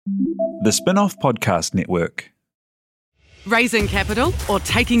The Spinoff Podcast Network. Raising capital or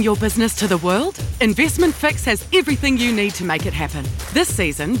taking your business to the world? Investment Fix has everything you need to make it happen. This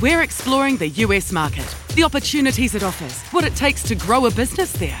season, we're exploring the US market, the opportunities it offers, what it takes to grow a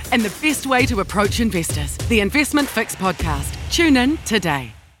business there, and the best way to approach investors. The Investment Fix podcast. Tune in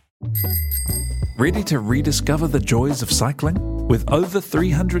today. Ready to rediscover the joys of cycling? With over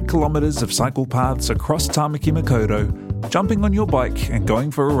 300 kilometres of cycle paths across Tamaki Makaurau, jumping on your bike and going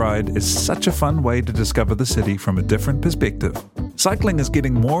for a ride is such a fun way to discover the city from a different perspective. Cycling is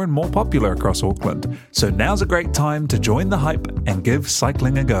getting more and more popular across Auckland, so now's a great time to join the hype and give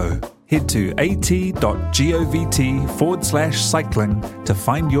cycling a go. Head to at.govt/cycling to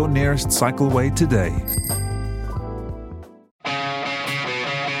find your nearest cycleway today.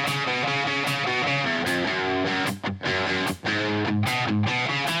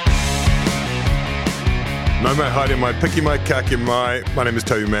 No mai haere mai, piki mai, kake mai. My name is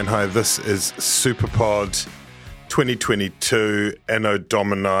Toby Manhai. This is SUPERPOD 2022, Anno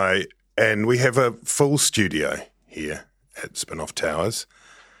Domini, and we have a full studio here at Spinoff Towers.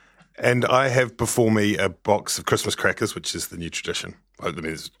 And I have before me a box of Christmas crackers, which is the new tradition. I mean,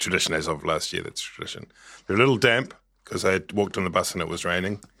 it's a tradition as of last year, that's a tradition. They're a little damp because I had walked on the bus and it was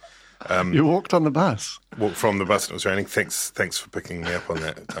raining. You walked on the bus? Walked from the bus and it was raining. Thanks for picking me up on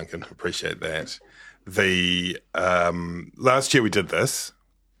that, Duncan. Appreciate that. The last year we did this,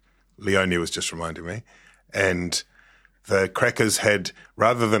 Leonie was just reminding me, and the crackers had,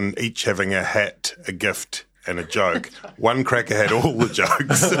 rather than each having a hat, a gift, and a joke, one cracker had all the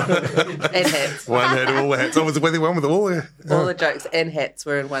jokes. And hats. One had all the hats. Oh, was the one with all the... All the jokes and hats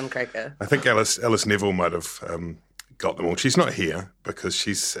were in one cracker. I think Alice Neville might have got them all. She's not here because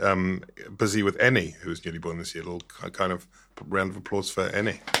she's busy with Annie, who was newly born this year. A little kind of round of applause for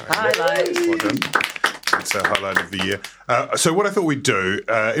Annie. Highlight. Well done. It's our highlight of the year. So what I thought we'd do,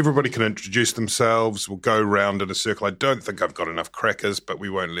 everybody can introduce themselves. We'll go round in a circle. I don't think I've got enough crackers, but we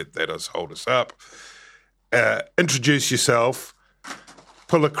won't let that hold us up. Introduce yourself,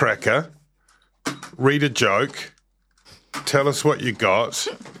 pull a cracker, read a joke, tell us what you got,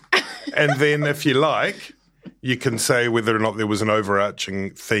 and then if you like, you can say whether or not there was an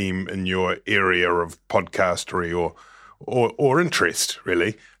overarching theme in your area of podcastery or interest,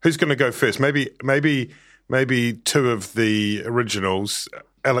 really. Who's going to go first? Maybe two of the originals,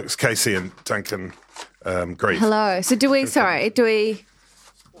 Alex, Casey, and Duncan Grief. Hello. So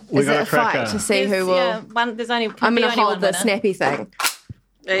is it a fight to see who will... Yeah, there's only... I'm going to hold the snappy thing.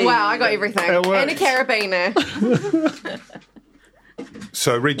 Hey. Wow, I got everything. And a carabiner.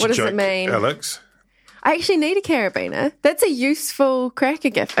 So read your joke, does it mean? Alex. I actually need a carabiner. That's a useful cracker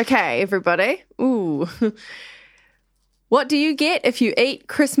gift. Okay, everybody. Ooh. What do you get if you eat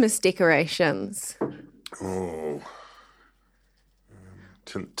Christmas decorations? Oh.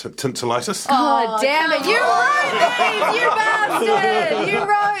 Tinnitus? Oh, damn it. You wrote these, you bastard. You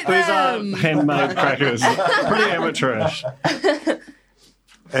wrote These them. are handmade crackers. Pretty amateurish.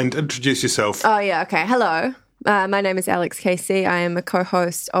 And introduce yourself. Oh, yeah, okay. Hello. My name is Alex Casey. I am a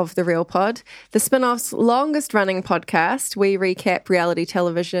co-host of The Real Pod, the Spinoff's longest-running podcast. We recap reality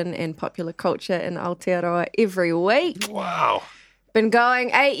television and popular culture in Aotearoa every week. Wow. Been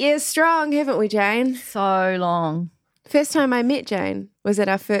going 8 years strong, haven't we, Jane? So long. First time I met Jane was at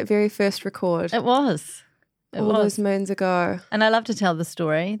our very first record. It was. All those moons ago. And I love to tell the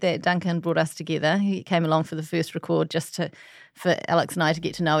story that Duncan brought us together. He came along for the first record just for Alex and I to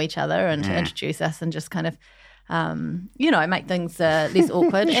get to know each other and to introduce us and just kind of, make things less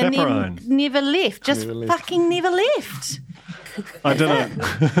awkward. And then never left. Fucking never left. I didn't.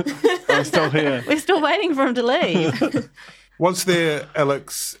 I'm still here. We're still waiting for him to leave. Was there,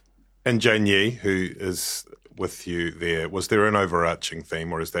 Alex and Jane Yee, who is with you there, was there an overarching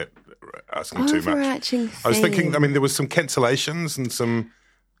theme, or is that asking too much? Overarching theme. I was thinking, there was some cancellations and some,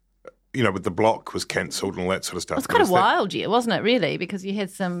 with the block was cancelled and all that sort of stuff. It was quite a wild year, wasn't it, really? Because you had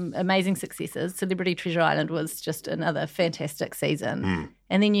some amazing successes. Celebrity Treasure Island was just another fantastic season.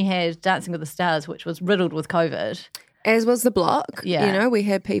 And then you had Dancing with the Stars, which was riddled with COVID. As was the block. Yeah. We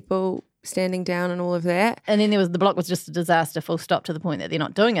had people standing down and all of that. And then the block was just a disaster, full stop, to the point that they're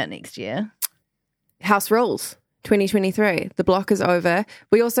not doing it next year. House Rules 2023. The block is over.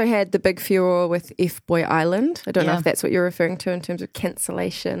 We also had the big furore with F-Boy Island. I don't know if that's what you're referring to in terms of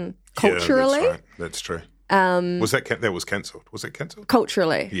cancellation culturally. Yeah, that's right. That's true. Was that was cancelled? Was it cancelled?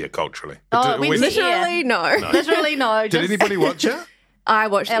 Culturally. Yeah, culturally. Literally, no. Literally, no. Did anybody watch it? I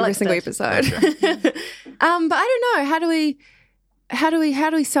watched every Alex single did. episode. Okay. But I don't know. How do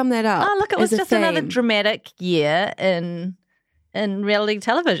we sum that up? Oh, look, it was as a just another theme? dramatic year in reality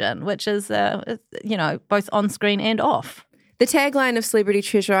television, which is, both on screen and off. The tagline of Celebrity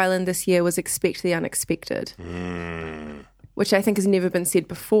Treasure Island this year was "Expect the unexpected," which I think has never been said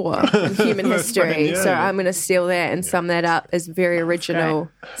before in human history. yeah. So I'm going to steal that and sum that up as very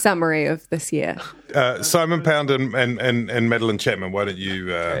original summary of this year. Simon Pound and Madeline Chapman, why don't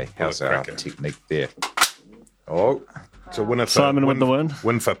you How's pull a our cracker? technique there? Oh, So winner for, Simon with the win.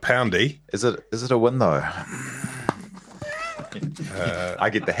 Win for Poundy. is it a win though? I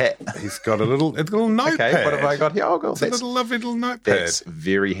get the hat. He's got a little notepad. Okay, what have I got here? Oh, God, It's a that's little lovely little notepad. That's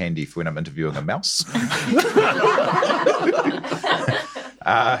very handy for when I'm interviewing a mouse.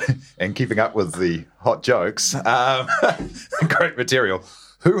 And keeping up with the hot jokes. Great material.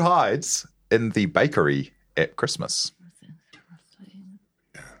 Who hides in the bakery at Christmas?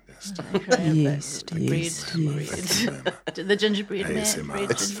 Yes. The gingerbread man.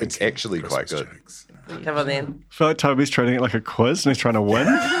 bread It's actually quite good. Come on then. I feel like Toby's treating it like a quiz and he's trying to win.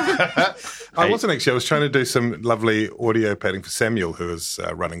 I wasn't actually. I was trying to do some lovely audio padding for Samuel, who is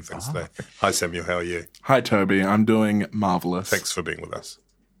running things today. Hi, Samuel. How are you? Hi, Toby. I'm doing marvelous. Thanks for being with us.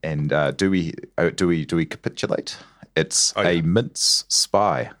 And do we capitulate? It's a mince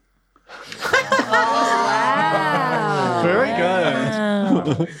spy. Very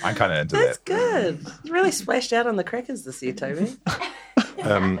good. I'm kind of into That's that. good. You really splashed out on the crackers this year, Toby.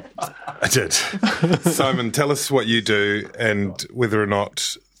 I did. Simon, tell us what you do and whether or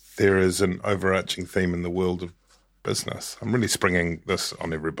not there is an overarching theme in the world of business. I'm really springing this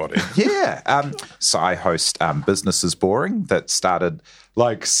on everybody. Yeah. So I host Business is Boring that started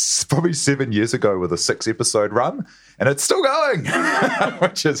like probably 7 years ago with a 6-episode run, and it's still going,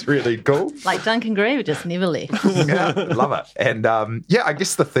 which is really cool. Like Duncan Gray, who just never left. Yeah, love it. And I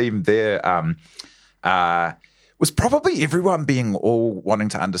guess the theme there was probably everyone being all wanting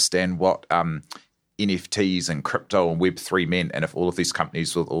to understand what NFTs and crypto and Web3 meant, and if all of these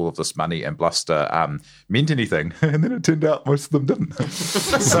companies with all of this money and bluster meant anything. And then it turned out most of them didn't.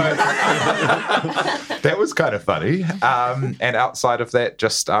 So that was kind of funny. And outside of that,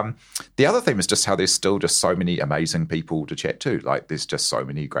 just the other theme is just how there's still just so many amazing people to chat to. Like there's just so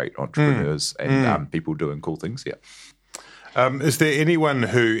many great entrepreneurs and people doing cool things here. Is there anyone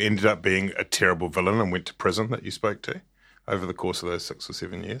who ended up being a terrible villain and went to prison that you spoke to over the course of those 6 or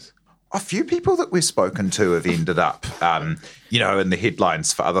 7 years? A few people that we've spoken to have ended up, in the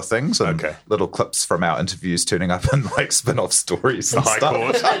headlines for other things, and little clips from our interviews turning up in like spin-off stories and stuff.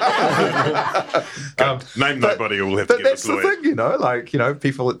 Name nobody who will have to get that's this the thing,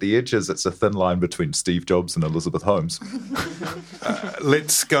 people at the edges. It's a thin line between Steve Jobs and Elizabeth Holmes.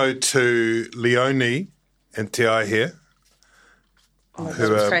 Let's go to Leonie and Te here,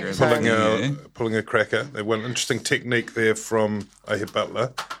 who are pulling a cracker. They want an interesting technique there from Ahe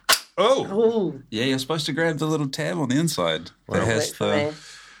Butler. Oh, Yeah, you're supposed to grab the little tab on the inside that has the.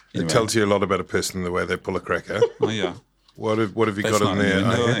 it tells you a lot about a person the way they pull a cracker. Oh yeah, What have you that's got in not there?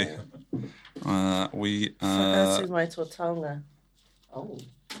 new, Ahe? we That's my tortonga. Oh.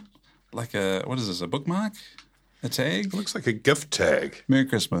 like what is this? A bookmark? A tag? It looks like a gift tag. Merry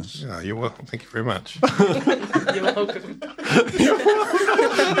Christmas. Yeah, you're welcome. Thank you very much. You're welcome.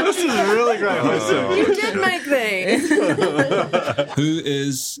 This is really great. You did make these. Who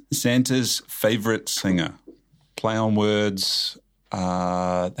is Santa's favourite singer? Play on words. They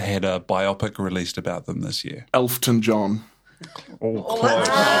had a biopic released about them this year. Elton John. Take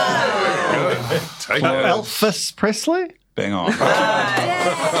it. Elvis Presley? Bang on.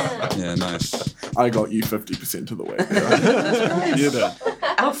 Yeah, nice. I got you 50% of the way there. You did.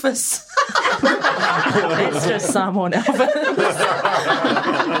 Elvis. It's just someone Elvis.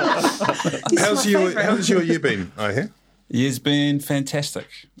 How's your year been, Ahe? Year's been fantastic.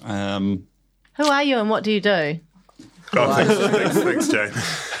 Who are you and what do you do? Oh, thanks, Jane.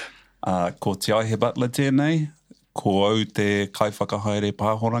 Ko Te Aihe Butler tēnei, ko au te kaiwhakahaere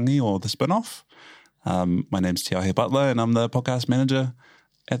pāhorangi or the Spinoff. My name's Te Aihe Butler and I'm the podcast manager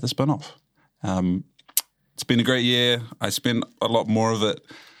at the Spinoff. It's been a great year. I spent a lot more of it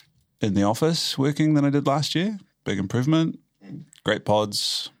in the office working than I did last year. Big improvement. Great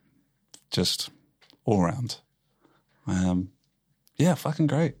pods. Just all around. Fucking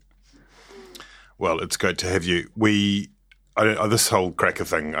great. Well, it's great to have you. This whole cracker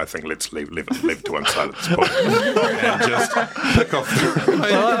thing, I think let's leave it to one side at this point and just pick off.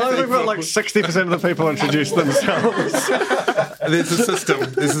 I think about like 60% of the people introduce themselves. There's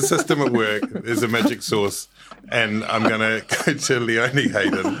a system at work. There's a magic sauce, and I'm going to go to Leonie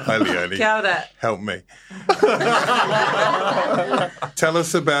Hayden. Hi, Leonie. Kia ora. Help me. Tell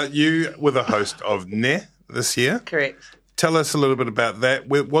us about you were the host of Ne this year. Correct. Tell us a little bit about that.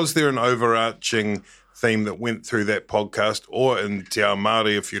 Was there an overarching theme that went through that podcast, or in Te Ao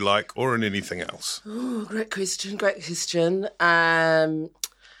Māori, if you like, or in anything else? Oh, great question.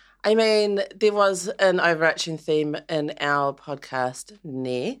 I mean, there was an overarching theme in our podcast,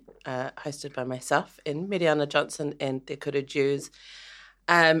 hosted by myself and Miriana Johnson and Te Kuru Jews.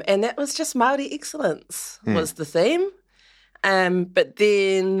 And that was just Māori excellence was the theme. But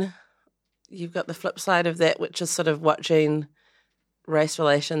then you've got the flip side of that, which is sort of watching race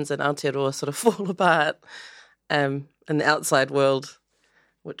relations in Aotearoa sort of fall apart in the outside world,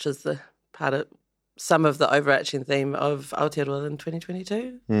 which is the part of some of the overarching theme of Aotearoa in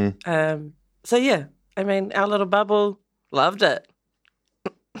 2022. So, yeah, I mean, our little bubble, loved it.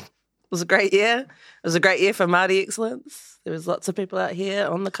 It was a great year. It was a great year for Māori excellence. There was lots of people out here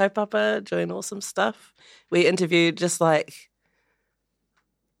on the kaupapa doing awesome stuff. We interviewed just like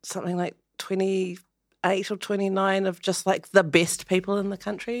something like 28 or 29 of just like the best people in the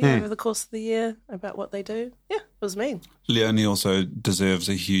country over the course of the year about what they do. Yeah, it was me. Leonie also deserves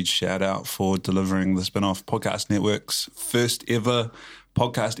a huge shout out for delivering the Spinoff Podcast Network's first ever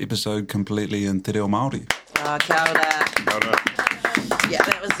podcast episode completely in Te Reo Māori. Kia ora. Yeah,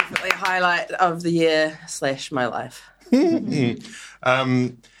 that was definitely a highlight of the year / my life.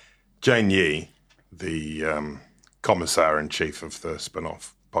 Jane Yee, the commissar-in-chief of the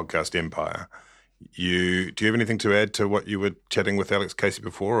Spinoff Podcast Empire, do you have anything to add to what you were chatting with Alex Casey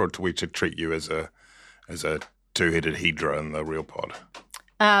before, or do we treat you as a two-headed hydra in the real pod?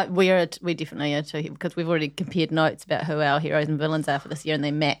 We definitely are too, because we've already compared notes about who our heroes and villains are for this year, and they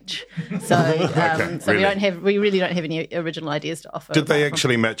match. So, really? we really don't have any original ideas to offer. Did they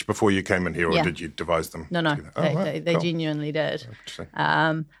actually match before you came in here, or did you devise them? No, together? They genuinely did.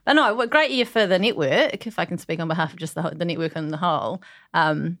 But no, great year for the network. If I can speak on behalf of just the network on the whole,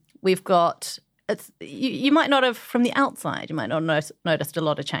 we've got. You might not have, from the outside, you might not have noticed a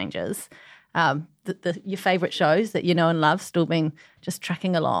lot of changes. Your favourite shows that you know and love still being just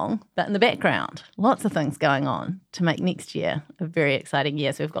tracking along, but in the background, lots of things going on to make next year a very exciting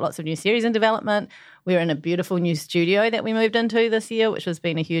year. So we've got lots of new series in development. We're in a beautiful new studio that we moved into this year, which has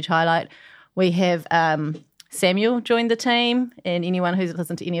been a huge highlight. We have Samuel joined the team, and anyone who's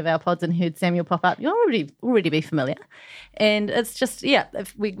listened to any of our pods and heard Samuel pop up, you'll already be familiar. And it's just,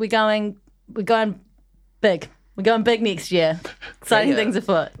 we're going big. We're going big next year. Exciting things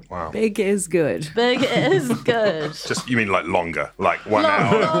afoot. Wow. Big is good. Big is good. Just, you mean like longer? Like 1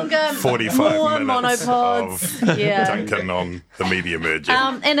 hour, longer, 45 more minutes monopods. of Duncan on the media merger.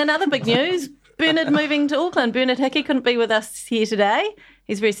 And another big news, Bernard moving to Auckland. Bernard Hickey couldn't be with us here today.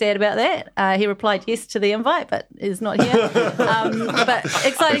 He's very sad about that. He replied yes to the invite, but is not here. But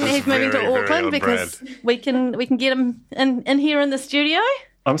exciting that he's moving to Auckland because we can get him in here in the studio.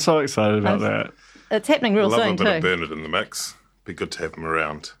 I'm so excited about that. It's happening real soon Love a bit too. of Bernard in the mix. Be good to have him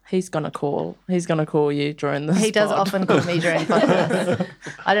around. He's gonna call you during this. He does pod. often call me during podcasts.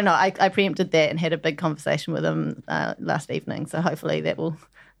 I don't know. I preempted that and had a big conversation with him last evening. So hopefully that will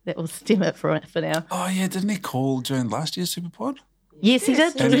stem it for now. Oh, yeah, didn't he call during last year's SUPERPod? Yes, he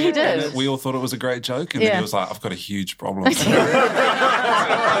did. And He did. and we all thought it was a great joke, and then he was like, I've got a huge problem. I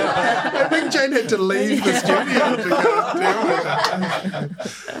think Jane had to leave the studio to go deal with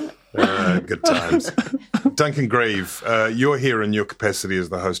it. Good times. Duncan Grieve, you're here in your capacity as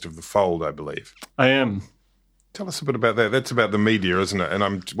the host of The Fold, I believe. I am. Tell us a bit about that. That's about the media, isn't it? And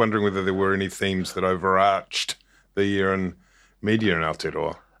I'm wondering whether there were any themes that overarched the year in media in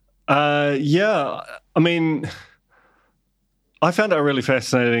Aotearoa. Yeah, I mean, I found it a really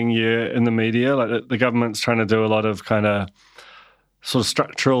fascinating year in the media. Like the government's trying to do a lot of kind of sort of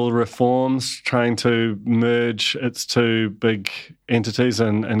structural reforms, trying to merge its two big entities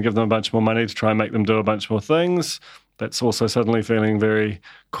and give them a bunch more money to try and make them do a bunch more things. That's also suddenly feeling very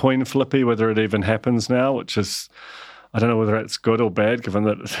coin flippy, whether it even happens now, which is, I don't know whether it's good or bad, given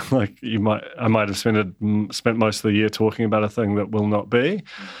that like I might have spent most of the year talking about a thing that will not be.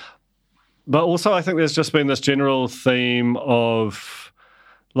 But also I think there's just been this general theme of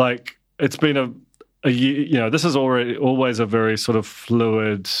like, it's been a year, this is always a very sort of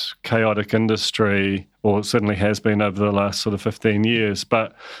fluid, chaotic industry, or certainly has been over the last sort of 15 years.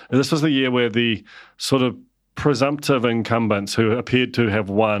 But this was the year where the sort of presumptive incumbents who appeared to have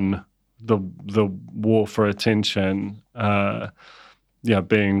won the war for attention,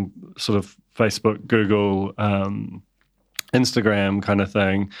 being sort of Facebook, Google, Instagram kind of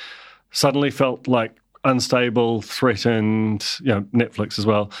thing, suddenly felt like unstable, threatened, Netflix as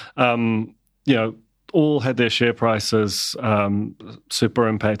well, all had their share prices super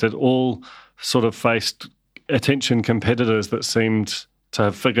impacted, all sort of faced attention competitors that seemed to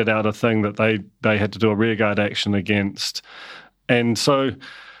have figured out a thing that they had to do a rearguard action against. And so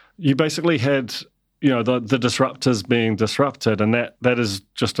you basically had the disruptors being disrupted, and that is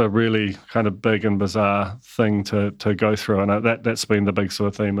just a really kind of big and bizarre thing to go through, and that's been the big sort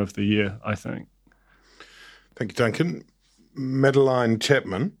of theme of the year, I think. Thank you, Duncan. Madeline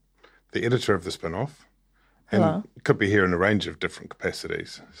Chapman, the editor of the Spinoff, and could be here in a range of different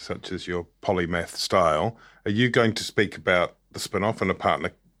capacities, such as your polymath style. Are you going to speak about the Spinoff in a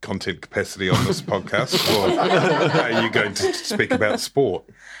partner content capacity on this podcast, or are you going to speak about sport?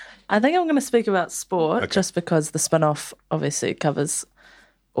 I think I'm going to speak about sport just because the Spinoff obviously covers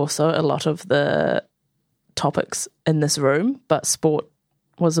also a lot of the topics in this room, but sport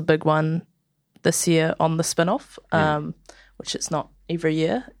was a big one this year on the Spinoff, which it's not every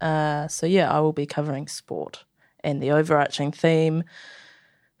year. So I will be covering sport. And the overarching theme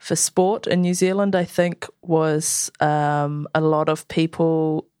for sport in New Zealand, I think, was a lot of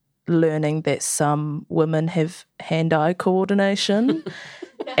people learning that some women have hand-eye coordination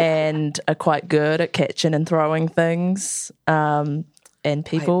and are quite good at catching and throwing things, and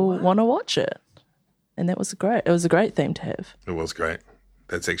people want to watch it. And that was great. It was a great theme to have. It was great.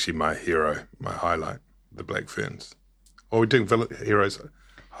 That's actually my hero, my highlight, the Black Ferns. Are we doing heroes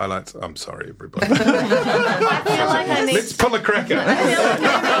highlights? I'm sorry, everybody. Let's pull a cracker.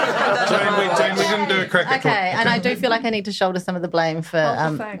 Jane, we didn't do a cracker. Okay, and I do feel like I need to shoulder some of the blame for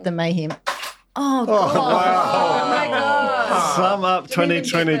the mayhem. Oh, God. Wow. Oh, my God. Sum up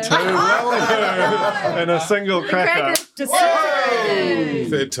 2022 in a single cracker.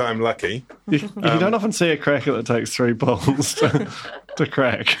 Third time lucky. You don't often see a cracker that takes 3 balls to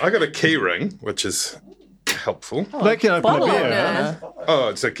crack. I got a key ring, which is helpful. That can open a beer. Oh,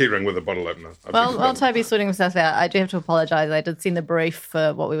 it's a key ring with a bottle opener. While Toby's sorting himself out, I do have to apologise. I did send the brief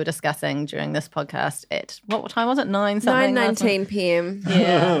for what we were discussing during this podcast at, what time was it? 9:19 p.m.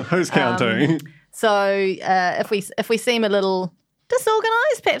 Yeah. Who's counting? So if we seem a little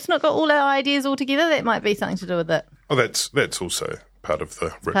disorganised, perhaps not got all our ideas all together, that might be something to do with it. Oh, that's also part of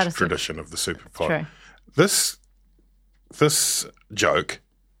the rich tradition of the SUPERPOD. True. This joke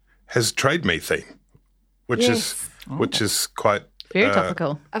has Trade Me theme, which is quite very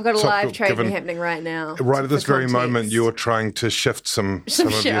topical. I've got a live trade me happening right now. Right at this very moment, you're trying to shift some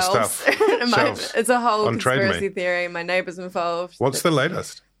of your stuff. It's a whole on conspiracy theory. My neighbour's involved. What's the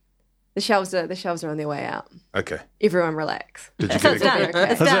latest? The shelves are on their way out. Okay. Everyone relax. Did you get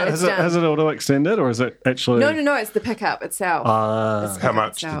it? Has it auto extended, or is it actually? No. It's the pickup itself. How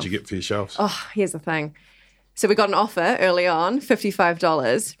much did you get for your shelves? Oh, here's the thing. So we got an offer early on,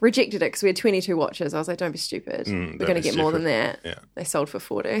 $55. Rejected it because we had 22 watches. I was like, don't be stupid. We're going to get more than that. Yeah. They sold for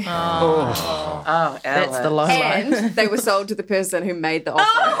 40. Oh, that's the low line. And they were sold to the person who made the offer.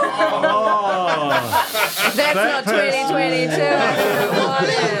 That's not 2022. What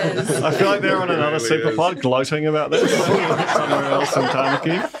is? I feel like they're on another SUPERPOD gloating about this somewhere else in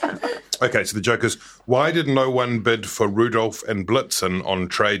Tamaki. Okay, so the joke is, why did no one bid for Rudolph and Blitzen on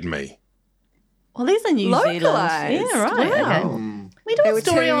Trade Me? Well, these are New Zealand. Localised. Yeah, right. Wow. Okay. We do a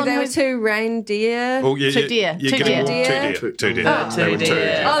story on. There were 2 reindeer. Oh, yeah, Two deer. Two deer. They were 2 deer.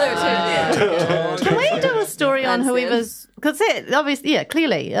 Can we do a story on whoever's? Because obviously,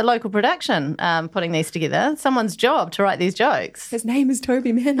 clearly a local production putting these together. Someone's job to write these jokes. His name is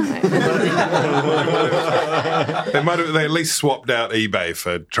Toby Manhite. They at least swapped out eBay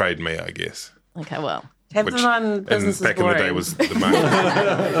for Trade Me, I guess. Okay, well. Have them on Business is back Boring. in the day was the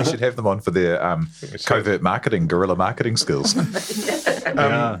market. You should have them on for their covert marketing, guerrilla marketing skills.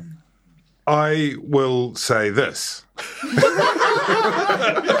 I will say this.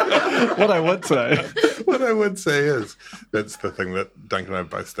 What I would say is, that's the thing that Duncan and I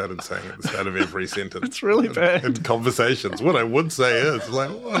both started saying at the start of every sentence. It's really bad. In conversations. What I would say is, like,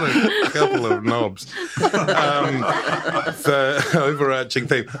 what a couple of knobs. The overarching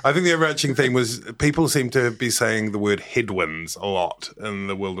theme. I think the overarching theme was people seem to be saying the word headwinds a lot in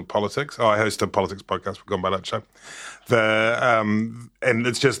the world of politics. I host a politics podcast with Gone by Lunchtime. And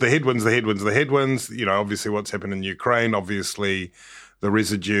it's just the headwinds. You know, obviously what's happened in Ukraine, obviously the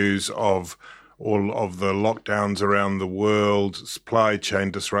residues of all of the lockdowns around the world, supply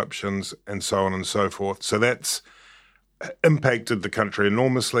chain disruptions, and so on and so forth. So that's impacted the country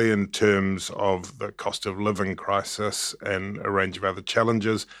enormously in terms of the cost of living crisis and a range of other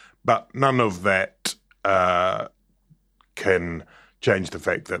challenges. But none of that can change the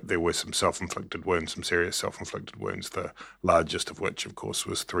fact that there were some self-inflicted wounds, some serious self-inflicted wounds, the largest of which, of course,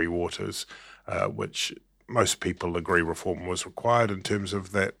 was Three Waters, which most people agree reform was required in terms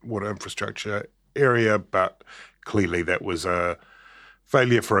of that water infrastructure area, but clearly that was a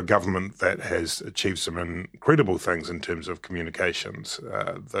failure for a government that has achieved some incredible things in terms of communications.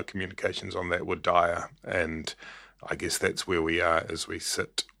 The communications on that were dire, and I guess that's where we are as we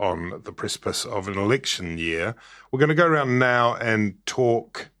sit on the precipice of an election year. We're going to go around now and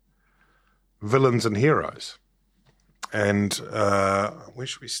talk villains and heroes. And where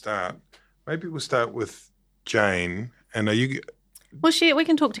should we start? Maybe we'll start with Jane. And are you... Well, we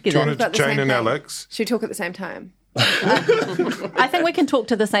can talk together. Do you want to, Jane and Alex? Should we talk at the same time? I think we can talk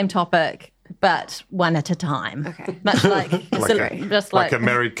to the same topic, but one at a time. Okay. Much like Like a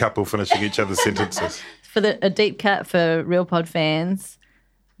married couple finishing each other's sentences. For a deep cut for Real Pod fans,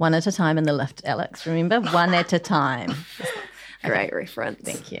 one at a time in the lift, Alex. Remember? One at a time. Great reference.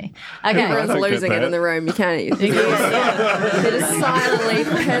 Thank you. Okay. Everyone's losing it in the room. You can't use it. They're just silently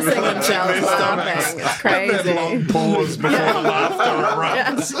pissing themselves laughing. It's crazy. Long pause before the laughter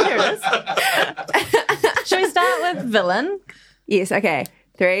erupts. There it is. Shall we start with villain? Yes, okay.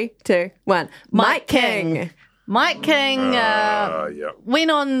 3, 2, 1. Mike King. Mike King went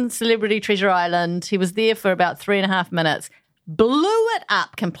on Celebrity Treasure Island. He was there for about 3.5 minutes. Blew it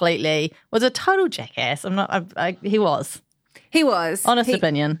up completely. Was a total jackass. He was. He was. Honest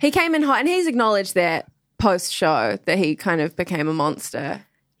opinion. He came in hot, and he's acknowledged that post-show that he kind of became a monster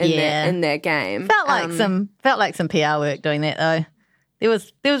in their game. Felt like some PR work doing that though. There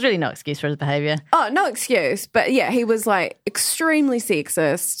was really no excuse for his behaviour. Oh, no excuse. But yeah, he was like extremely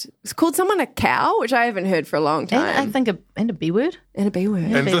sexist. He called someone a cow, which I haven't heard for a long time. And I think a B word. And a B word.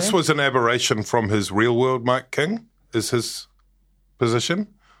 And this was an aberration from his real world Mike King, is his position?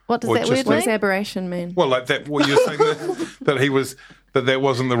 What does that word mean? What does aberration mean? Well, like that, well, you're saying that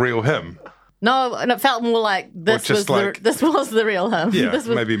wasn't the real him. No, and it felt more like this was the real him. Yeah,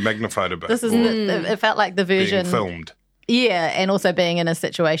 maybe magnified a bit. It felt like the version being filmed. Yeah, and also being in a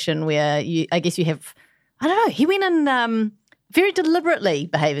situation where I guess you have, I don't know, he went in very deliberately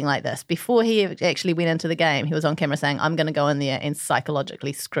behaving like this. Before he actually went into the game, he was on camera saying, I'm going to go in there and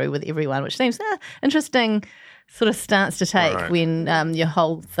psychologically screw with everyone, which seems interesting sort of stance to take when your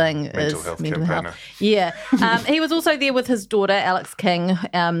whole thing is mental health. Yeah. He was also there with his daughter, Alex King,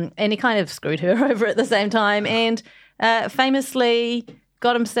 and he kind of screwed her over at the same time and famously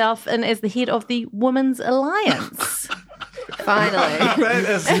got himself in as the head of the Women's Alliance. Finally.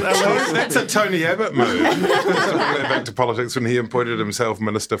 That's a Tony Abbott move. Back to politics when he appointed himself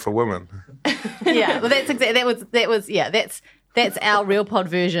Minister for Women. Yeah, well, that's our Real Pod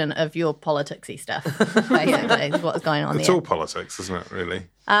version of your politicsy stuff, basically, is what's going on It's there. all politics, isn't it, really?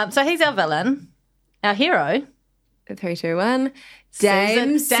 So he's our villain. Our hero. 3, 2, 1.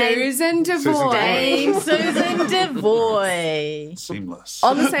 Dame Susan Devoy. Dame Susan Devoy. Seamless.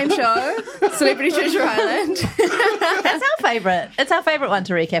 On the same show, Celebrity Treasure Island. That's our favourite. It's our favourite one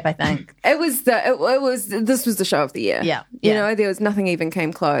to recap, I think. This was the show of the year. Yeah. You know, there was nothing even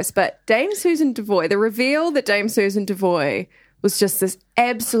came close. But Dame Susan Devoy, the reveal that Dame Susan Devoy was just this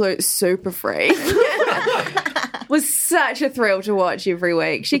absolute super freak. Was such a thrill to watch every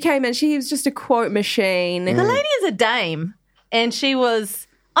week. She came in, she was just a quote machine. The lady is a dame, and she was,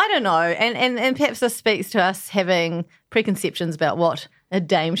 I don't know, and perhaps this speaks to us having preconceptions about what a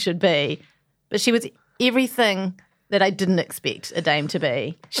dame should be, but she was everything that I didn't expect a dame to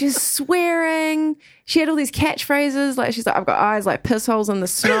be. She was swearing. She had all these catchphrases. Like she's like, I've got eyes like piss holes in the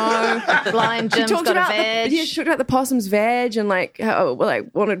snow. Blind Jim's got a vag. She talked about the possum's vag and like how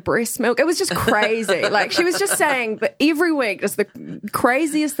wanted breast milk. It was just crazy. Like she was just saying, but every week just the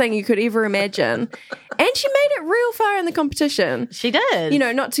craziest thing you could ever imagine. And she made it real far in the competition. She did. You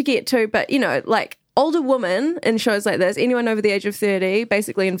know, not to get to, but you know, like older women in shows like this, anyone over the age of 30,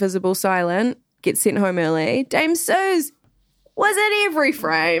 basically invisible, silent, gets sent home early. Dame Suze was in every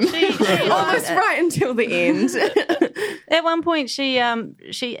frame. She almost right until the end. At one point, she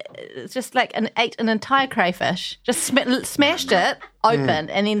just like ate an entire crayfish, just smashed it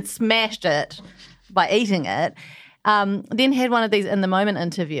open and then smashed it by eating it. Then had one of these in the moment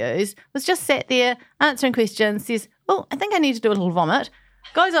interviews, was just sat there answering questions, says, oh, I think I need to do a little vomit.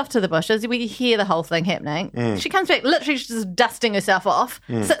 Goes off to the bushes. We hear the whole thing happening. She comes back, literally just dusting herself off,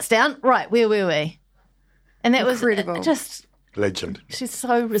 sits down. Right, where were we? And that incredible. Was just legend. She's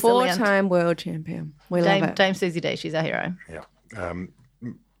so resilient. 4-time world champion. We love it. Dame Susie D. She's our hero. Yeah.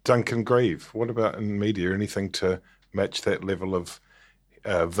 Duncan Grieve. What about in media? Anything to match that level of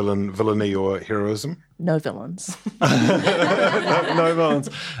villainy or heroism? No villains. No villains.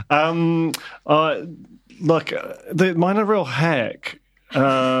 Mine are real hack.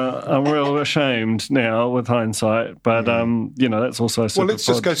 I'm real ashamed now with hindsight, but that's also well. Let's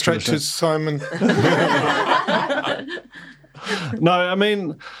just go straight to Simon. No, I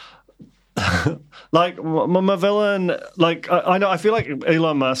mean, Like my villain, like I know, I feel like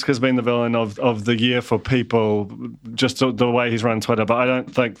Elon Musk has been the villain of the year for people, just the way he's run Twitter. But I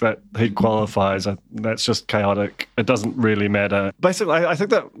don't think that he qualifies. That's just chaotic. It doesn't really matter. Basically, I think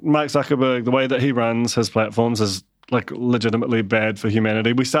that Mark Zuckerberg, the way that he runs his platforms, is like legitimately bad for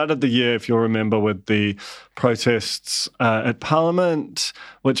humanity. We started the year, if you'll remember, with the protests at Parliament,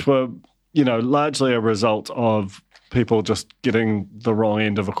 which were, largely a result of people just getting the wrong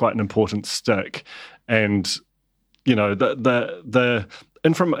end of quite an important stick. And, the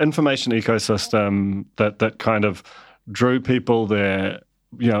information ecosystem that kind of drew people there,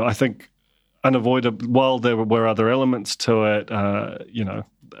 I think unavoidable, while there were other elements to it,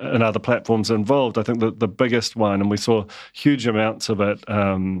 and other platforms involved, I think that the biggest one, and we saw huge amounts of it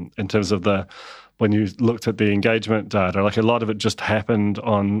in terms of when you looked at the engagement data, like a lot of it just happened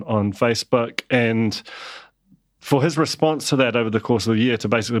on Facebook. And for his response to that over the course of the year to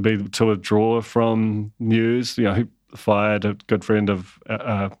basically be to withdraw from news, he fired a good friend of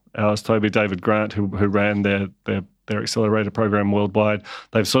ours, Toby, David Grant, who ran their accelerator program worldwide.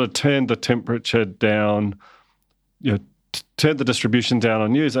 They've sort of turned the temperature down, turned the distribution down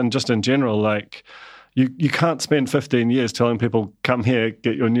on news. And just in general, like you can't spend 15 years telling people, come here,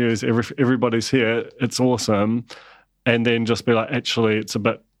 get your news, everybody's here, it's awesome, and then just be like, actually, it's a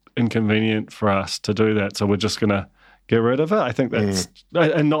bit inconvenient for us to do that, so we're just going to get rid of it. I think that's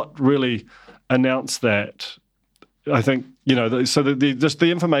and not really announce that. I think so just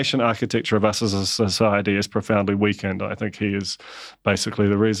the information architecture of us as a society is profoundly weakened. I think he is basically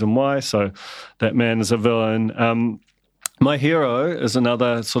the reason why. So that man is a villain. My hero is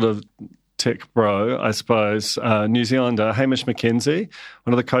another sort of tech bro, I suppose, New Zealander, Hamish McKenzie,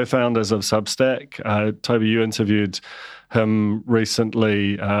 one of the co-founders of Substack. Toby, you interviewed him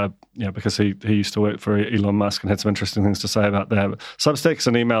recently, because he used to work for Elon Musk and had some interesting things to say about that. Substack's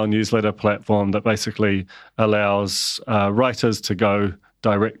an email newsletter platform that basically allows writers to go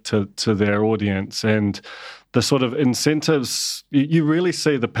direct to their audience. And the sort of incentives, you really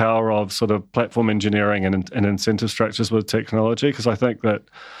see the power of sort of platform engineering and incentive structures with technology, because I think that,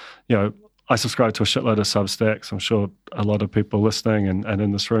 I subscribe to a shitload of Substacks. I'm sure a lot of people listening and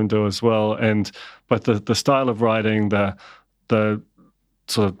in this room do as well. But the style of writing, the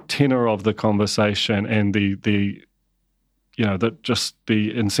sort of tenor of the conversation, and the just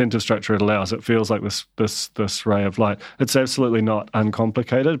the incentive structure it allows, it feels like this ray of light. It's absolutely not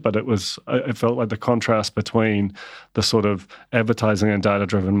uncomplicated, but it felt like the contrast between the sort of advertising and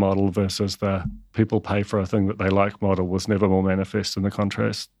data-driven model versus the people pay for a thing that they like model was never more manifest in the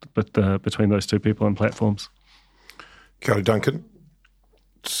contrast between those two people and platforms. Kia ora, Duncan.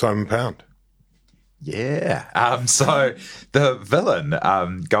 Simon Pound. Yeah. So the villain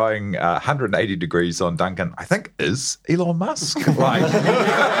going 180 degrees on Duncan, I think, is Elon Musk. I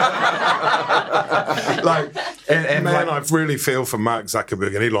really feel for Mark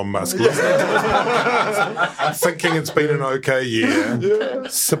Zuckerberg and Elon Musk thinking it's been an okay year,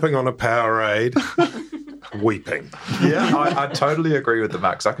 sipping on a Powerade, weeping. Yeah, I totally agree with the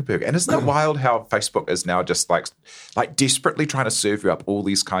Mark Zuckerberg. And isn't it wild how Facebook is now just like desperately trying to serve you up all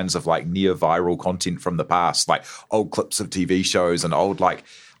these kinds of like near viral content from the past, like old clips of TV shows and old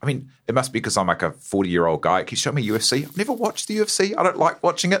it must be because I'm like a 40-year-old guy. Can you show me UFC? I've never watched the UFC. I don't like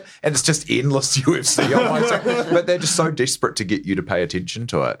watching it. And it's just endless UFC on my side. But they're just so desperate to get you to pay attention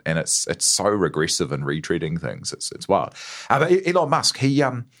to it. And it's so regressive and retreading things. It's wild. But Elon Musk, he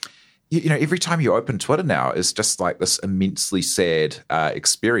every time you open Twitter now is just like this immensely sad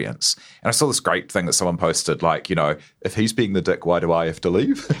experience. And I saw this great thing that someone posted, if he's being the dick, why do I have to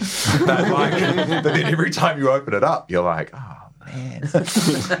leave? but then every time you open it up, you're like, oh, man.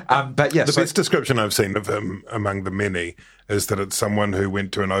 The best description I've seen of him among the many is that it's someone who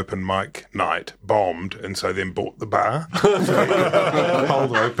went to an open mic night, bombed, and so then bought the bar. So he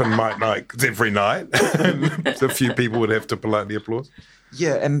hold open mic nights every night. And a few people would have to politely applaud.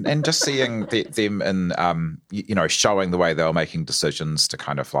 Yeah, and just seeing them in, showing the way they were making decisions to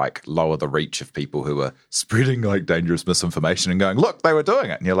kind of like lower the reach of people who were spreading like dangerous misinformation and going, look, they were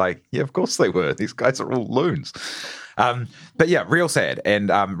doing it. And you're like, yeah, of course they were. These guys are all loons. But yeah, real sad and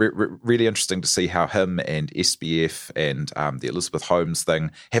really interesting to see how him and SBF and the Elizabeth Holmes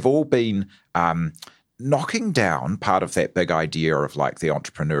thing have all been knocking down part of that big idea of like the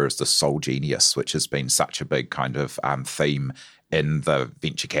entrepreneur as the sole genius, which has been such a big kind of theme in the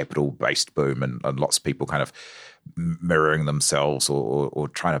venture capital based boom, and lots of people kind of mirroring themselves or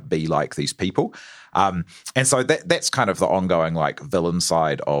trying to be like these people. And so that's kind of the ongoing like villain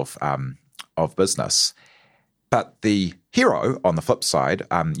side of business. But the Hero, on the flip side,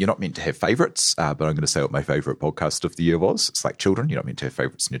 you're not meant to have favourites, but I'm going to say what my favourite podcast of the year was. It's like children. You're not meant to have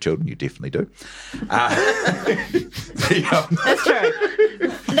favourites in your children. You definitely do. That's true.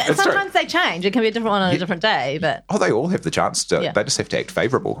 Sometimes they change. It can be a different one on a different day, but they all have the chance to. Yeah. They just have to act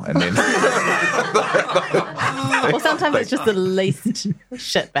favourable, and then. Or sometimes it's just the least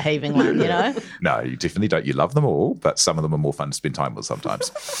shit behaving one, you know. No, you definitely don't. You love them all, but some of them are more fun to spend time with sometimes.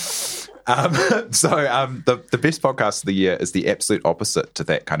 The best podcast of the year is the absolute opposite to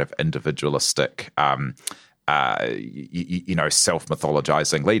that kind of individualistic,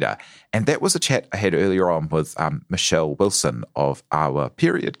 self-mythologizing leader. And that was a chat I had earlier on with Michelle Wilson of Our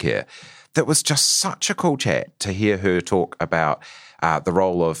Period Care. That was just such a cool chat to hear her talk about the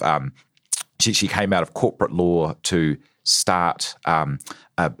role of... She came out of corporate law to start a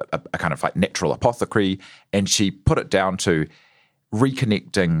kind of like natural apothecary, and she put it down to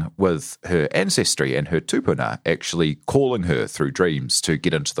reconnecting with her ancestry and her tupuna, actually calling her through dreams to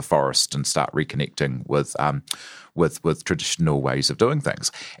get into the forest and start reconnecting with traditional ways of doing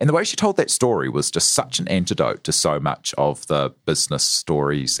things. And the way she told that story was just such an antidote to so much of the business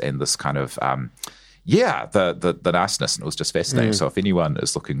stories and this kind of the niceness, and it was just fascinating. So if anyone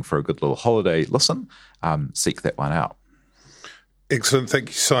is looking for a good little holiday listen, seek that one out. Excellent. Thank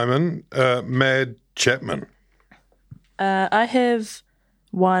you, Simon. Mad Chapman. I have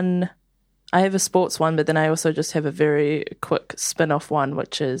a sports one, but then I also just have a very quick spin-off one,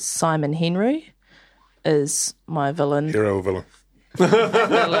 which is Simon Henry is my villain. Hero or villain?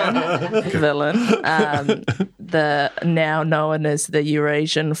 Villain. The now known as the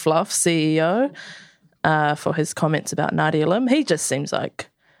Eurasian Fluff CEO, for his comments about Nadia Lim. He just seems like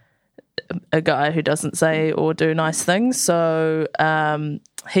a guy who doesn't say or do nice things. So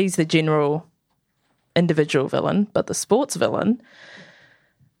he's the general individual villain, but the sports villain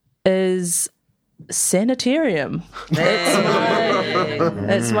is Sanitarium.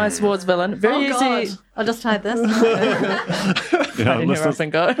 That's my sports villain. Very easy. God. I'll just hide this. Up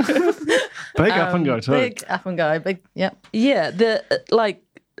and go. Big up and go too. Big up and go. Big, yep. Yeah,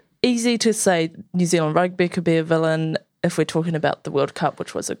 easy to say New Zealand rugby could be a villain if we're talking about the World Cup,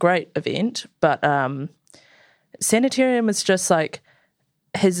 which was a great event. But Sanitarium is just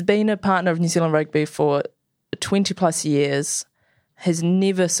has been a partner of New Zealand rugby for 20 plus years, has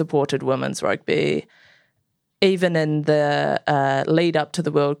never supported women's rugby, even in the lead up to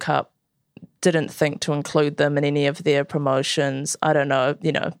the World Cup, didn't think to include them in any of their promotions. I don't know,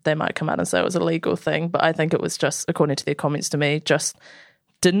 they might come out and say it was a legal thing, but I think it was just, according to their comments to me, just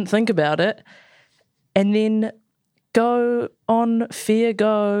didn't think about it. And then go on Fair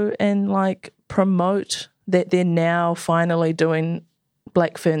Go and promote that they're now finally doing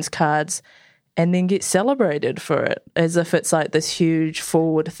Black Ferns cards, and then get celebrated for it as if it's this huge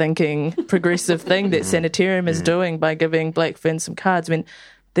forward-thinking progressive thing that Sanitarium is doing by giving Black Ferns some cards when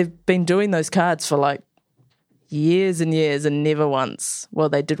they've been doing those cards for years and years and never once. Well,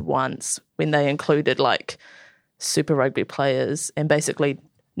 they did once when they included Super Rugby players and basically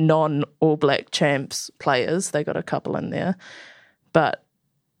non-All Black champs players. They got a couple in there. But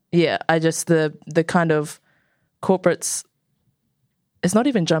yeah, the kind of corporates, it's not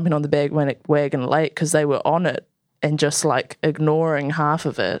even jumping on the bandwagon late because they were on it and just ignoring half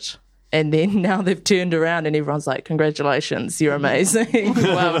of it. And then now they've turned around and everyone's congratulations, you're amazing,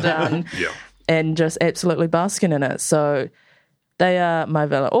 well done. Yeah. And just absolutely basking in it. So they are my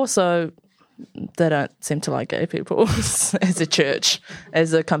villain. Also, they don't seem to like gay people as a church,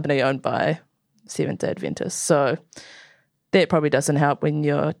 as a company owned by Seventh-day Adventists. So that probably doesn't help when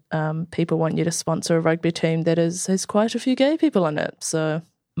your people want you to sponsor a rugby team that has quite a few gay people in it. So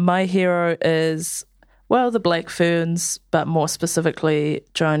my hero is, the Black Ferns, but more specifically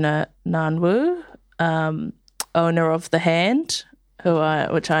Jonah Nanwu, owner of The Hand,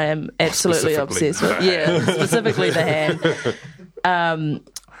 which I am absolutely obsessed with. Yeah, specifically The Hand.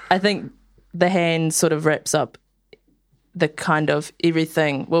 I think The Hand sort of wraps up the kind of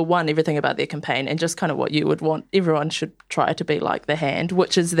everything about their campaign and just kind of what you would want. Everyone should try to be like The Hand,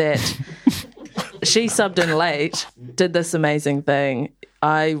 which is that she subbed in late, did this amazing thing.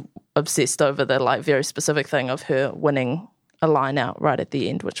 I obsessed over the very specific thing of her winning a line out right at the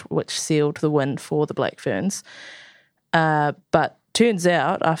end, which sealed the win for the Black Ferns. But turns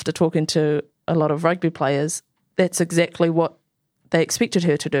out, after talking to a lot of rugby players, that's exactly what they expected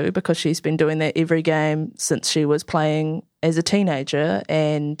her to do, because she's been doing that every game since she was playing as a teenager,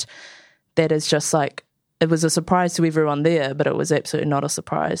 and that is just it was a surprise to everyone there, but it was absolutely not a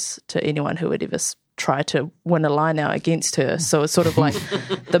surprise to anyone who would ever try to win a line out against her. So it's sort of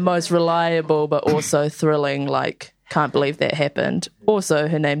the most reliable but also thrilling can't believe that happened. Also,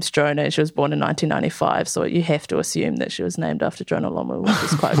 her name's Jonah, and she was born in 1995, so you have to assume that she was named after Jonah Lomu, which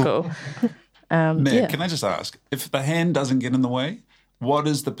is quite cool. Matt, can I just ask, if the hand doesn't get in the way, what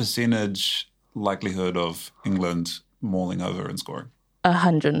is the percentage likelihood of England mauling over and scoring?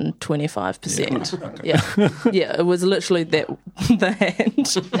 125%. Yeah, it was literally the hand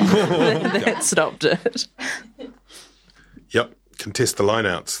that stopped it. Yep, contest the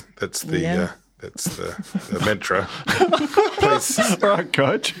lineouts. That's the mantra. Please. All right,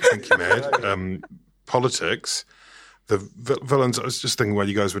 coach. Thank you, Matt. Politics. The villains. I was just thinking while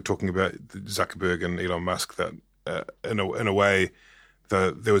you guys were talking about Zuckerberg and Elon Musk that in a way.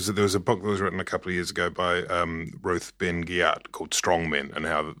 There was a book that was written a couple of years ago by Ruth Ben-Ghiat called Strongmen, and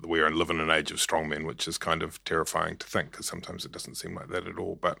how we live in an age of strongmen, which is kind of terrifying to think because sometimes it doesn't seem like that at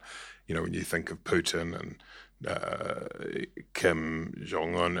all. But when you think of Putin and Kim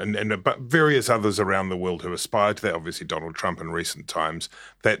Jong-un and various others around the world who aspire to that, obviously Donald Trump in recent times,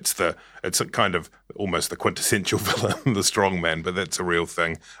 it's a kind of almost the quintessential villain, the strongman, but that's a real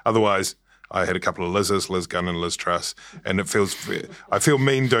thing. Otherwise, I had a couple of Liz's, Liz Gunn and Liz Truss, and I feel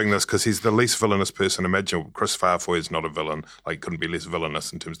mean doing this because he's the least villainous person imaginable. Chris Farfoy is not a villain, couldn't be less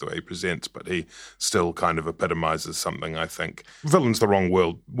villainous in terms of the way he presents, but he still kind of epitomises something, I think. Villain's the wrong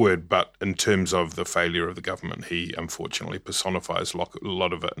word, but in terms of the failure of the government, he unfortunately personifies a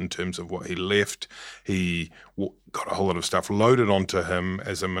lot of it in terms of what he left. He got a whole lot of stuff loaded onto him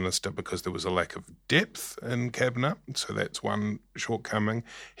as a minister because there was a lack of depth in cabinet, so that's one shortcoming.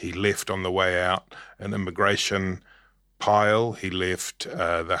 He left on the way out an immigration pile, he left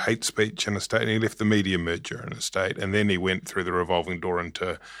the hate speech in a state, and he left the media merger in a state, and then he went through the revolving door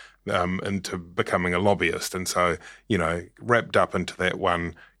into becoming a lobbyist, and so, wrapped up into that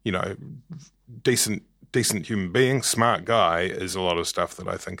one, decent human being, smart guy, is a lot of stuff that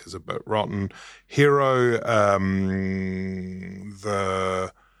I think is a bit rotten. Hero,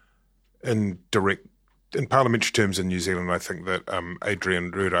 in parliamentary terms in New Zealand, I think that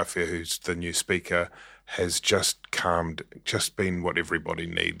Adrian Rurafia, who's the new speaker, has just been what everybody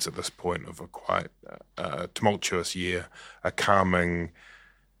needs at this point of a quite tumultuous year, a calming,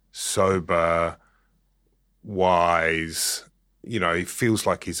 sober, wise. He feels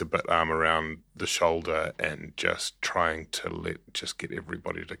like he's a bit arm around the shoulder and just trying to get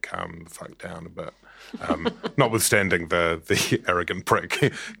everybody to calm the fuck down a bit. Notwithstanding the arrogant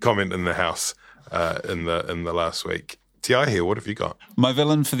prick comment in the House in the last week. Ti here, what have you got? My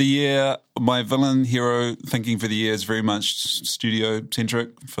villain hero thinking for the year is very much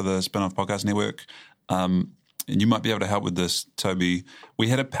studio-centric for the Spinoff Podcast Network. And you might be able to help with this, Toby. We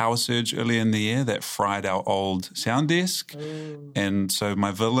had a power surge earlier in the year that fried our old sound desk. And so my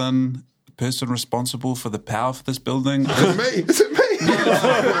villain, the person responsible for the power for this building... Is it me?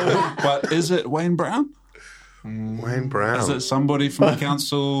 But is it Wayne Brown? Wayne Brown. Is it somebody from the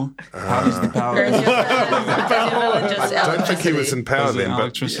council? How does the power... I don't think he was in power then, but...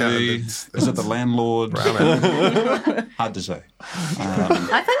 Electricity? Is it the landlord? Hard to say.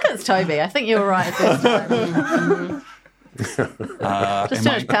 I think it's Toby. I think you were right first time. Just too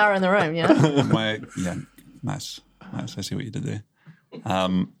much power in the room, Nice. I see what you did there.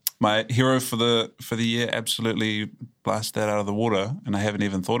 My hero for the year absolutely blasted that out of the water, and I haven't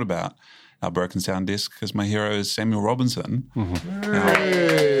even thought about our broken sound desk because my hero is Samuel Robinson. Your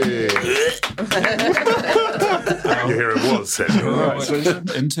hero was Samuel.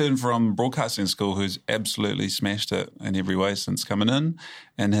 Intern from broadcasting school who's absolutely smashed it in every way since coming in,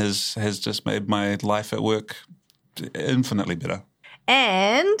 and has just made my life at work infinitely better.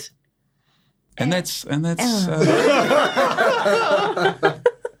 And that's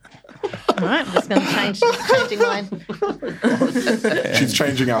all right, I'm just going to changing mine. She's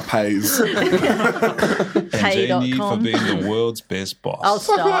changing our pays. And Janie for being the world's best boss. I'll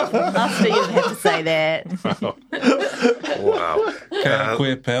stop. After you have to say that. Wow.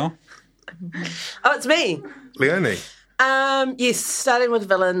 Queer pal. Oh, it's me. Leonie. Yes, starting with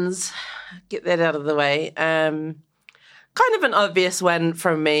villains. Get that out of the way. Kind of an obvious one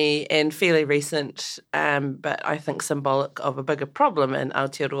from me and fairly recent, but I think symbolic of a bigger problem in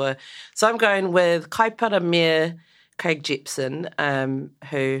Aotearoa. So I'm going with Kaipara Mayor Craig Jepson,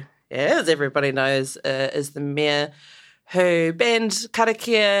 who, as everybody knows, is the mayor who banned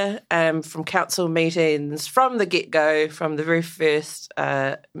karakia from council meetings from the get-go, from the very first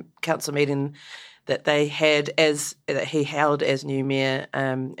council meeting that he held as new mayor,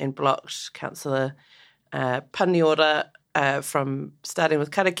 and blocked Councillor Paniora from starting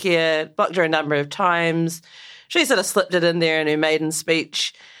with karakia, blocked her a number of times. She sort of slipped it in there in her maiden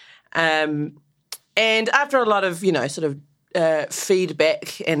speech. And after a lot of, feedback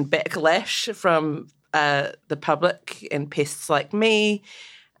and backlash from the public and pests like me.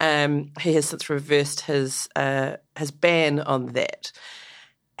 He has since reversed his ban on that.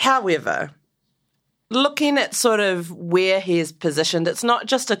 However, looking at sort of where he is positioned, it's not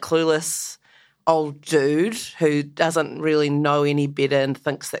just a clueless old dude who doesn't really know any better and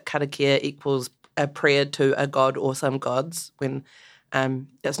thinks that karakia equals a prayer to a god or some gods, when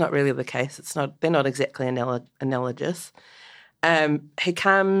that's not really the case. They're not exactly analogous. He's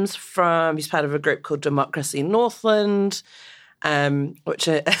part of a group called Democracy Northland, which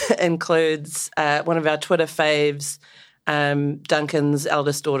includes one of our Twitter faves, Duncan's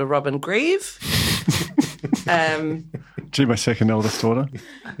eldest daughter, Robin Grieve. Gee, my second eldest daughter.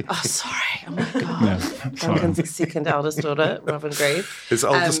 Oh, sorry. Oh, my God. Duncan's second eldest daughter, Robin Grieve. His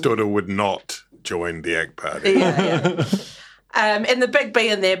oldest daughter would not join the ACT Party. Yeah. And the big bee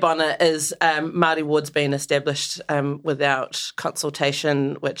in their bonnet is Māori wards being established without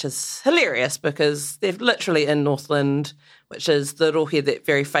consultation, which is hilarious because they're literally in Northland, which is the rohe that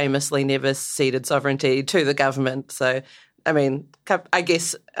very famously never ceded sovereignty to the government. So, I mean, I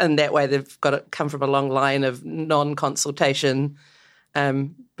guess in that way they've got to come from a long line of non-consultation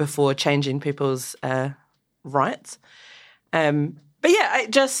before changing people's rights. But yeah,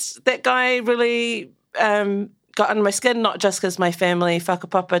 that guy really got under my skin, not just because my family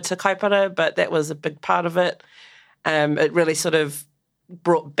whakapapa to kaipara, but that was a big part of it. It really sort of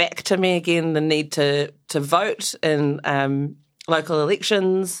brought back to me again the need to vote in local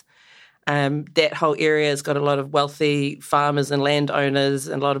elections. That whole area has got a lot of wealthy farmers and landowners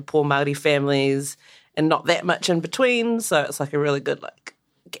and a lot of poor Māori families and not that much in between. So it's like a really good,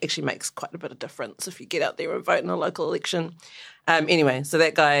 actually makes quite a bit of difference if you get out there and vote in a local election. Anyway, so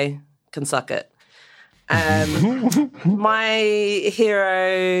that guy can suck it. My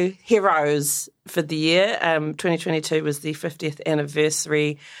heroes for the year, 2022 was the 50th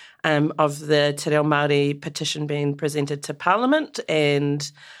anniversary of the Te Reo Māori petition being presented to Parliament,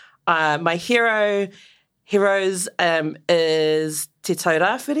 and my heroes is Te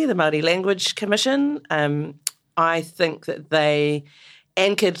Taurāwhiri, the Māori Language Commission. I think that they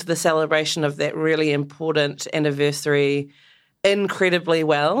anchored the celebration of that really important anniversary incredibly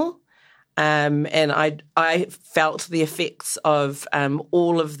well. And I felt the effects of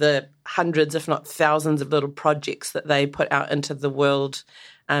all of the hundreds, if not thousands, of little projects that they put out into the world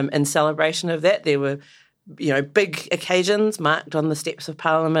in celebration of that. There were, big occasions marked on the steps of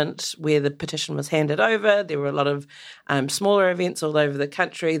Parliament where the petition was handed over. There were a lot of smaller events all over the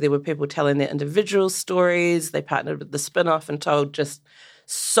country. There were people telling their individual stories. They partnered with the Spinoff and told just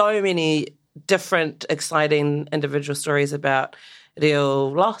so many different, exciting individual stories about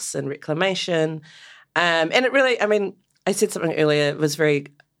real loss and reclamation. And it really, I said something earlier, it was very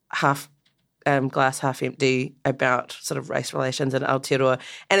half glass, half empty about sort of race relations in Aotearoa.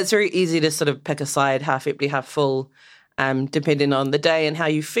 And it's very easy to sort of pick a side, half empty, half full, depending on the day and how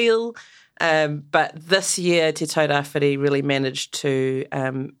you feel. But this year, Te Taurāwhiri really managed to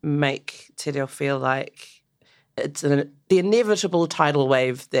make Te Reo feel like it's the inevitable tidal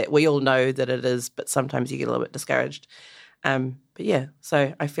wave that we all know that it is, but sometimes you get a little bit discouraged. But yeah,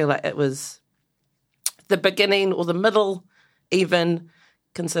 so I feel like it was the beginning or the middle, even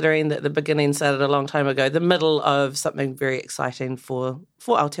considering that the beginning started a long time ago, the middle of something very exciting for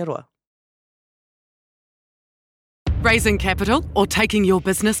Aotearoa. Raising capital or taking your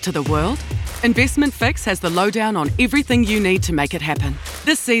business to the world? Investment Fix has the lowdown on everything you need to make it happen.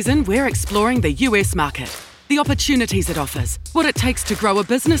 This season, we're exploring the US market, the opportunities it offers, what it takes to grow a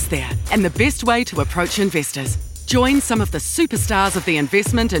business there, and the best way to approach investors. Join some of the superstars of the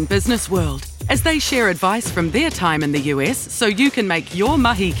investment and business world as they share advice from their time in the US so you can make your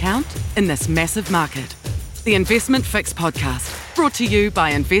mahi count in this massive market. The Investment Fix podcast, brought to you by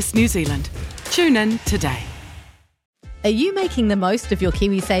Invest New Zealand. Tune in today. Are you making the most of your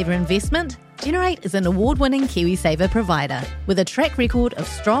KiwiSaver investment? Generate is an award-winning KiwiSaver provider with a track record of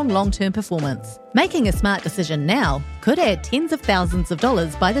strong long-term performance. Making a smart decision now could add tens of thousands of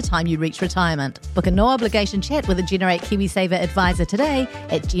dollars by the time you reach retirement. Book a no-obligation chat with a Generate KiwiSaver advisor today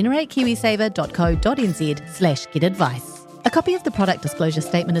at generatekiwisaver.co.nz/get-advice. A copy of the product disclosure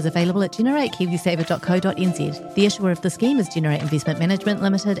statement is available at generatekiwisaver.co.nz. The issuer of the scheme is Generate Investment Management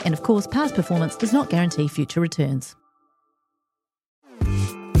Limited, and of course, past performance does not guarantee future returns.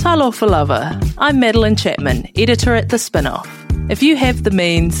 Talo for Lover. I'm Madeline Chapman, editor at The Spinoff. If you have the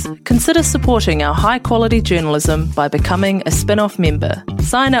means, consider supporting our high-quality journalism by becoming a Spinoff member.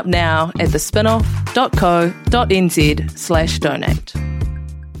 Sign up now at thespinoff.co.nz/donate.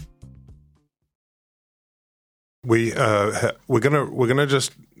 We're gonna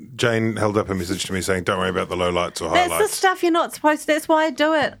just. Jane held up a message to me saying, "Don't worry about the lowlights or highlights." That's the stuff you're not supposed to. That's why I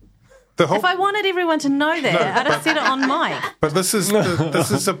do it. If I wanted everyone to know that, I'd have said it on mic. But this is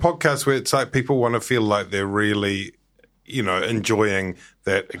a podcast where it's like people want to feel like they're really, enjoying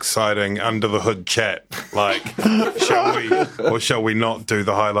that exciting under the hood chat. Like, shall we not do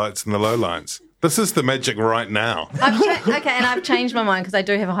the highlights and the lowlights? This is the magic right now. And I've changed my mind because I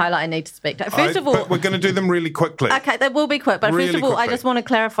do have a highlight I need to speak to. First of all, but we're going to do them really quickly. Okay, they will be quick. But Really first of all, I quickly. just want to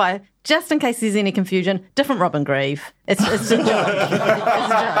clarify, just in case there's any confusion, different Robin Grieve. It's a joke. It's a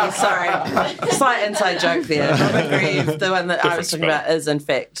joke. Sorry, slight inside joke there. Robin Grieve, the one that I was talking spell. about, is in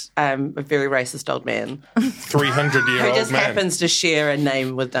fact a very racist old man 300-year-old who just man. happens to share a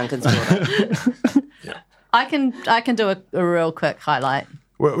name with Duncan's daughter. I can do a real quick highlight.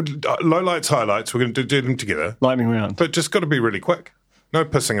 Well, lowlights, highlights. We're going to do them together, Lightning round. but just got to be really quick. No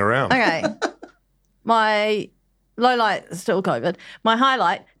pissing around. Okay. My low light is still COVID. My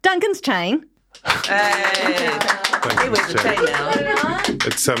highlight, Duncan's chain. Hey, he wears a chain now.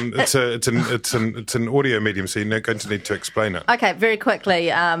 It's an audio medium, so you're going to need to explain it. Okay, very quickly.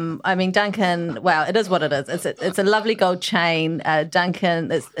 Duncan. Wow, it is what it is. It's a lovely gold chain.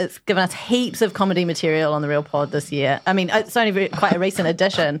 Duncan. It's given us heaps of comedy material on the Real Pod this year. I mean, it's only quite a recent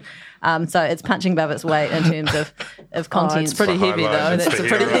addition, so it's punching above its weight in terms of content. It's pretty heavy, though. It's That's a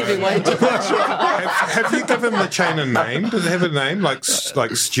pretty heavy weight to punch. Have you given the chain a name? Does it have a name like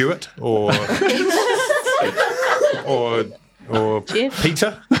Stuart or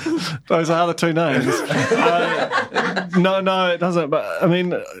Peter? Those are the two names. No, it doesn't. But I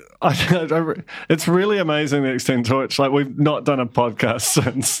mean, it's really amazing the extent to which, like, we've not done a podcast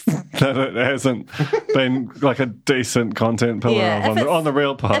since that it hasn't been like a decent content pillar on the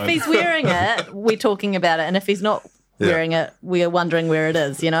Real Pod. If he's wearing it, we're talking about it, and if he's not wearing it, we are wondering where it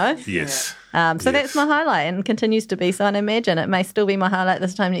is. Yes. So that's my highlight, and continues to be. So I imagine it may still be my highlight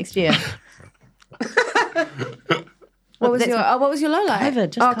this time next year. What was your low light?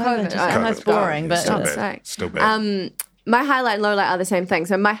 COVID, just COVID. Just Oh, almost boring, but Still God's bad. sake. Still bad. My highlight and low light are the same thing.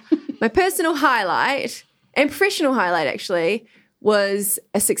 So my personal highlight and professional highlight actually was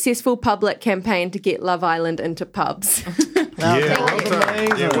a successful public campaign to get Love Island into pubs. Well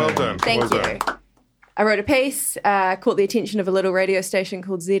done. Yeah, well done. Thank well you. done. I wrote a piece, caught the attention of a little radio station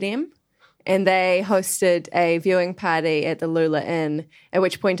called ZM, and they hosted a viewing party at the Lula Inn, at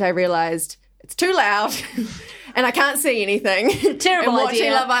which point I realised it's too loud and I can't see anything. Terrible and watching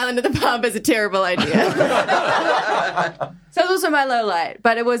idea. Love Island at the pub is a terrible idea. So it was also my low light,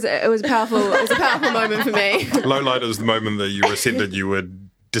 but it was a powerful moment for me. Low light is the moment that you rescinded you were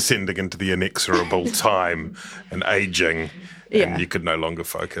descending into the inexorable time and aging, and you could no longer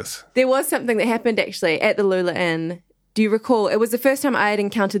focus. There was something that happened actually at the Lula Inn. Do you recall? It was the first time I had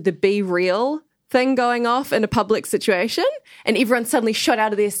encountered the Be Real thing going off in a public situation, and everyone suddenly shot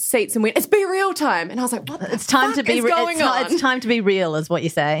out of their seats and went, "It's Be Real time!" And I was like, "What? it's time to be is going on?" It's time to be real, is what you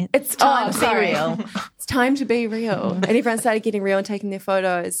say. It's time to be sorry. real. It's time to be real. And everyone started getting real and taking their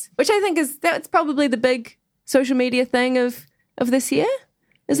photos, which I think that's probably the big social media thing of this year,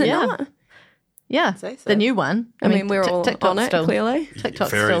 is it Yeah. not? Yeah, Say so. the new one. I mean, we're all TikTok's on it, still, clearly.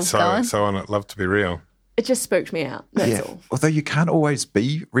 TikTok's Very still going. so on it. Love to be real. It just spooked me out. That's all. Although you can't always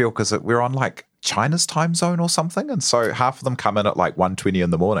be real because we're on like China's time zone or something, and so half of them come in at like 1:20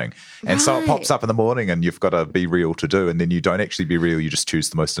 in the morning, and so it pops up in the morning, and you've got to be real to do, and then you don't actually be real. You just choose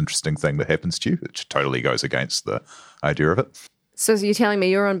the most interesting thing that happens to you, which totally goes against the idea of it. So you're telling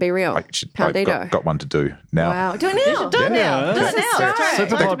me you're on Be Real? I've Poundito. got one to do now. Wow. Do it now. Do it now. Do it now.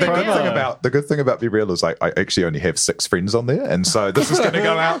 Superpod promo. The good thing about Be Real is I actually only have 6 friends on there, and so this is going to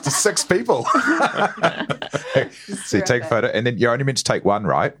go out to 6 people. So you take a photo, and then you're only meant to take one,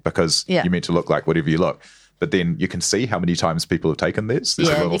 right? Because Yeah. you're meant to look like whatever you look. But then you can see how many times people have taken this. There's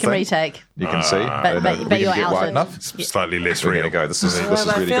a Yeah, little you can thing. retake. You can see. But we can you're get out wide of- enough. Slightly less We're real. going to go. This is I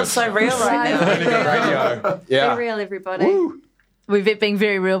really feel good. so real right now. Really good radio. Yeah. Be Real, everybody. We've been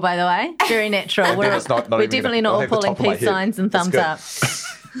very real, by the way. Very natural. We're It's not we're even definitely gonna- I'll not have the pulling top of my peace head. signs and That's thumbs good.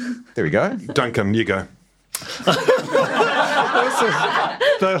 up. There we go. Duncan, you go.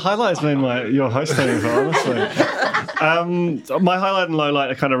 The highlight's been your hosting, honestly. My highlight and low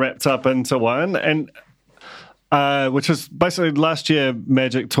light are kind of wrapped up into one, and which was basically last year.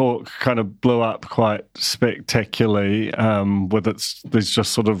 Magic Talk kind of blew up quite spectacularly with these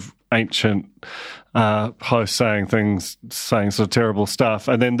just sort of ancient hosts saying sort of terrible stuff,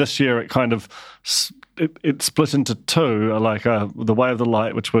 and then this year it kind of it split into two, like the Way of the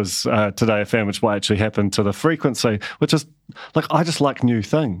Light, which was Today FM, which what actually happened to the frequency, which is like I just like new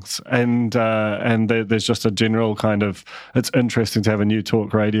things, and there's just a general kind of, it's interesting to have a new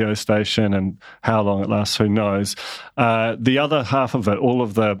talk radio station, and how long it lasts, who knows. The other half of it, all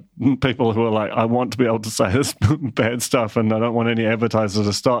of the people who are like, I want to be able to say this bad stuff and I don't want any advertiser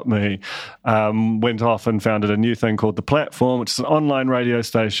to stop me, went off and founded a new thing called The Platform, which is an online radio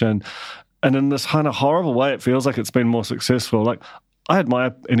station. And in this kind of horrible way, it feels like it's been more successful. Like, I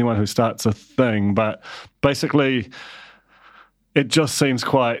admire anyone who starts a thing, but basically it just seems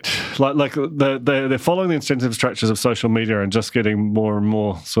quite like they're following the incentive structures of social media and just getting more and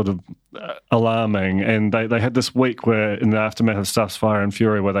more sort of alarming. And they had this week where, in the aftermath of Stuff's Fire and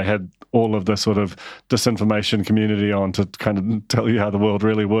Fury, where they had all of the sort of disinformation community on to kind of tell you how the world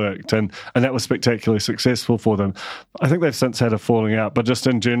really worked. And that was spectacularly successful for them. I think they've since had a falling out, but just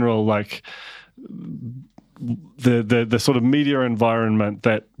in general, like the sort of media environment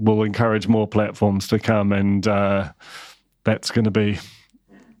that will encourage more platforms to come, and that's going to be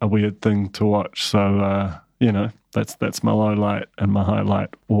a weird thing to watch. So, that's my low light and my highlight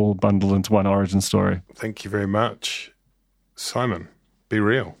all bundled into one origin story. Thank you very much. Simon, be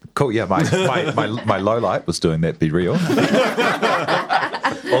real. Cool, yeah, my low light was doing that Be Real.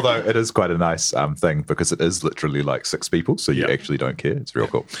 Although it is quite a nice thing, because it is literally like 6 people, so you actually don't care. It's real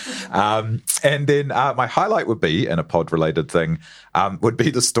cool. And then my highlight would be, in a pod-related thing, would be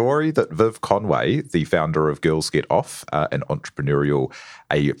the story that Viv Conway, the founder of Girls Get Off, a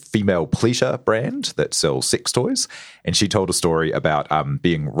female pleasure brand that sells sex toys, and she told a story about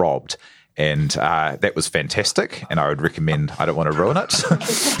being robbed. And that was fantastic, and I would recommend, I don't want to ruin it,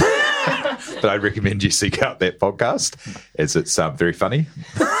 but I'd recommend you seek out that podcast, as it's very funny.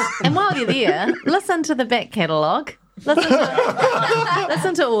 And while you're there, listen to the back catalogue.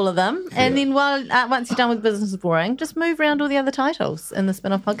 Listen to all of them. And then once you're done with Business is Boring, just move around all the other titles in the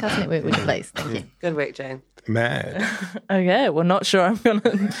Spinoff Podcast Network, would you please? Thank you. Good work, Jane. Mad. Okay, well, not sure I'm going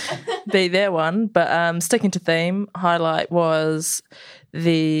to be that one, but sticking to theme, highlight was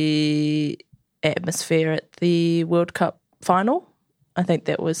the atmosphere at the World Cup final. I think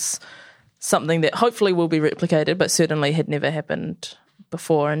that was something that hopefully will be replicated, but certainly had never happened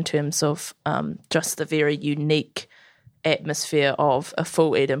before, in terms of just the very unique atmosphere of a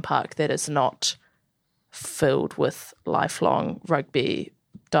full Eden Park that is not filled with lifelong rugby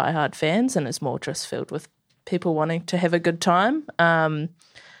diehard fans, and is more just filled with people wanting to have a good time.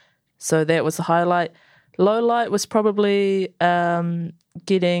 So that was the highlight. Low light was probably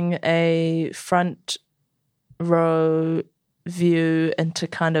getting a front row view into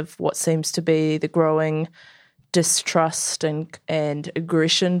kind of what seems to be the growing distrust and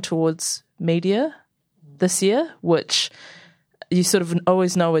aggression towards media this year, which you sort of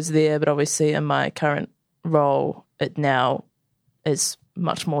always know is there, but obviously in my current role, it now is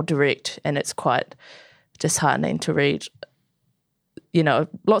much more direct, and it's quite disheartening to read,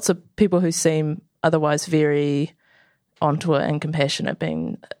 lots of people who seem otherwise very onto it and compassionate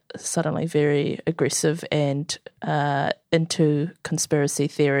being suddenly very aggressive and into conspiracy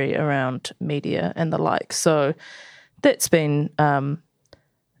theory around media and the like. So that's been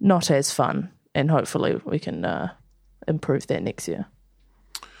not as fun, and hopefully we can improve that next year.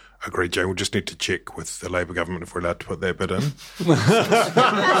 Agreed, Jane. We'll just need to check with the Labour government if we're allowed to put that bit in.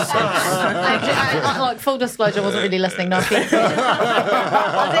 Look, full disclosure, I wasn't really listening. No offense.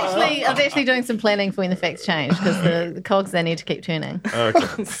 I was actually doing some planning for when the facts change, because the cogs they need to keep turning.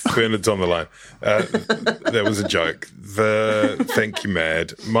 Okay, Bernard's on the line. That was a joke. Thank you,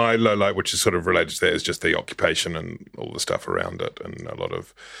 Mad. My low light, which is sort of related to that, is just the occupation and all the stuff around it, and a lot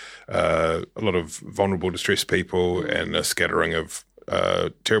of vulnerable, distressed people, and a scattering of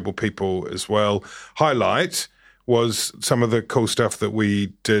terrible people as well. Highlight was some of the cool stuff that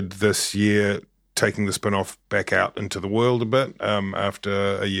we did this year, taking the Spinoff back out into the world a bit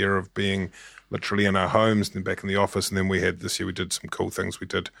after a year of being literally in our homes and then back in the office. And then we did some cool things. We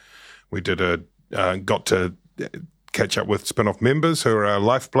got to catch up with Spinoff members who are our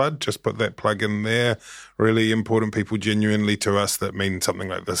lifeblood. Just put that plug in there. Really important people genuinely to us that mean something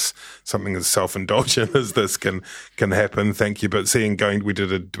like this, something as self-indulgent as this can happen. Thank you. But we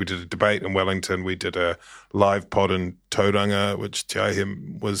did a debate in Wellington. We did a live pod in Tauranga, which Te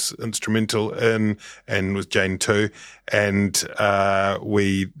Aihim was instrumental in, and was Jane too. And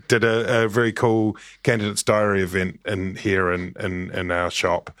we did a very cool Candidates Diary event in our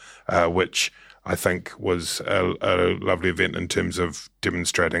shop, which I think was a lovely event in terms of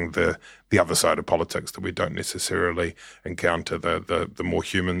demonstrating the other side of politics that we don't necessarily encounter, the more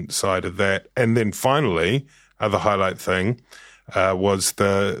human side of that. And then finally, the highlight thing, was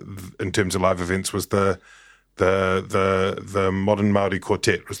in terms of live events, was the Modern Māori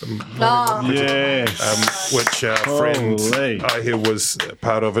Quartet, was the Yes. which our friend I hear was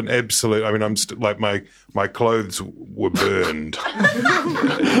part of an absolute. I mean, I'm like my clothes were burned.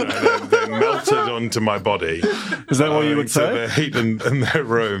 They melted onto my body. Is that what you would say? The heat in that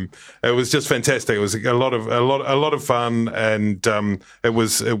room. It was just fantastic. It was a lot of fun, and it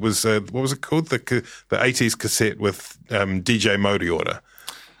was what was it called? The 80s cassette with DJ Modi Order.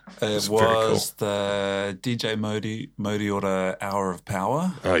 It was cool. the DJ Modi Order Hour of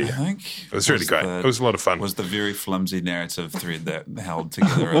Power, I think. It was really great. It was a lot of fun. It was the very flimsy narrative thread that held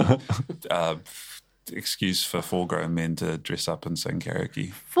together a excuse for 4 grown men to dress up and sing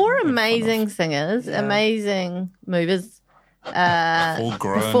karaoke. 4 amazing singers, amazing movers, 4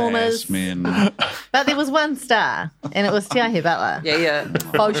 grown performers. ass men. But there was 1 star, and it was Tiahi Butler. Yeah.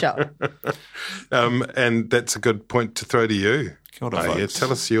 Faux show. And that's a good point to throw to you. Kia ora, folks.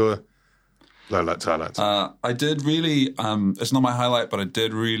 Tell us your highlights. I did really, it's not my highlight, but I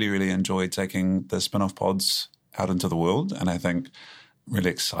did really, really enjoy taking the Spinoff pods out into the world. And I think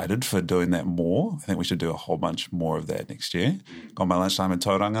really excited for doing that more. I think we should do a whole bunch more of that next year. Gone by lunchtime in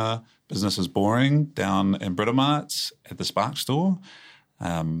Tauranga, Business is Boring down in Britomart at the Spark store.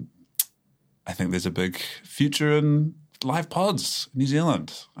 I think there's a big future in live pods in New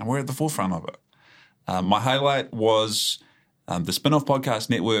Zealand, and we're at the forefront of it. My highlight was the Spinoff Podcast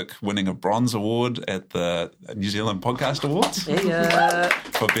Network winning a bronze award at the New Zealand Podcast Awards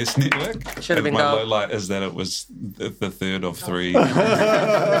for Best Network. Should have been my gold. low light is that it was the third of 3.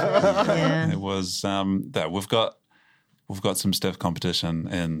 It was that we've got some stiff competition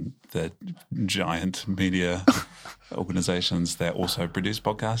in the giant media organizations that also produce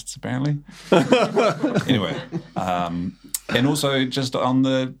podcasts, apparently. Anyway, and also just on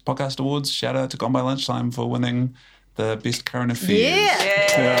the podcast awards, shout out to Gone by Lunchtime for winning the Best Current Affairs.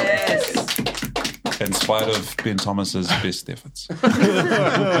 Yes. In spite of Ben Thomas's best efforts.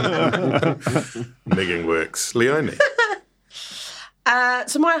 Negging works. Leonie.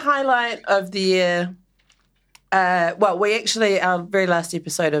 So my highlight of the year, our very last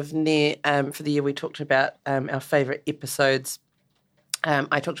episode of NEAR for the year, we talked about our favourite episodes.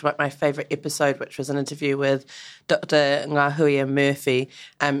 I talked about my favourite episode, which was an interview with Dr. Ngahuia Murphy.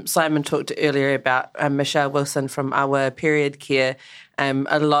 Simon talked earlier about Michelle Wilson from Our Period Care.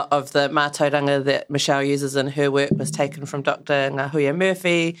 A lot of the mātauranga that Michelle uses in her work was taken from Dr. Ngahuia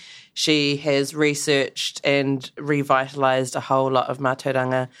Murphy. She has researched and revitalised a whole lot of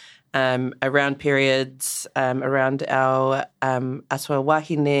mātauranga around periods, around our atua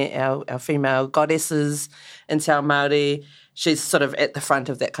wahine, our female goddesses in Te Ao Māori. She's sort of at the front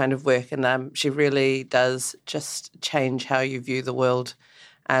of that kind of work, and she really does just change how you view the world.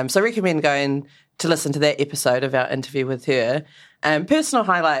 So I recommend going to listen to that episode of our interview with her. Personal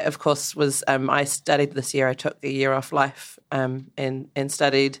highlight, of course, was I studied this year. I took a year off life and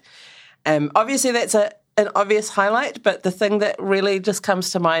studied. Obviously, that's an obvious highlight, but the thing that really just comes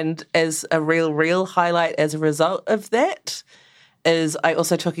to mind as a real highlight as a result of that is I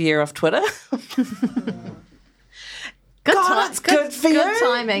also took a year off Twitter. It's good for you. Good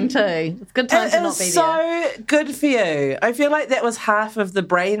timing too. It's good time to not be there. So good for you. I feel like that was half of the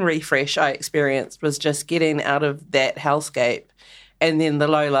brain refresh I experienced, was just getting out of that hellscape. And then the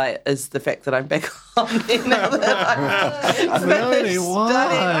low light is the fact that I'm back on there now that I'm Really? Why?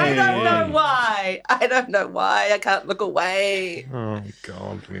 I don't know why. I can't look away. Oh,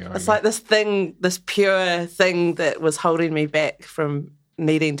 God, Leonie. It's like this pure thing that was holding me back from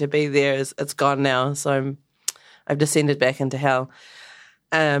needing to be there. It's gone now. So I've descended back into hell.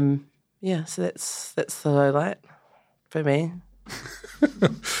 So that's the low light for me.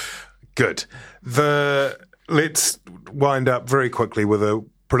 Good. Let's wind up very quickly with a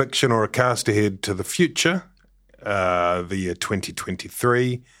prediction or a cast ahead to the future, the year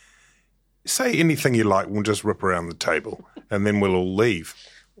 2023. Say anything you like, we'll just rip around the table, and then we'll all leave.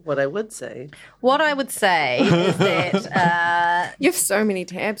 What I would say is that You have so many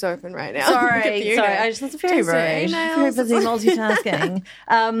tabs open right now. sorry, I just was very rude, very busy multitasking.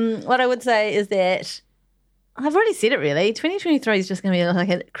 What I would say is that I've already said it. Really, 2023 is just going to be like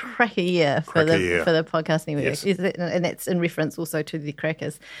a cracker year for the podcast network, Yes. and that's in reference also to the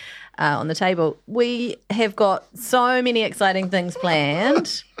crackers on the table. We have got so many exciting things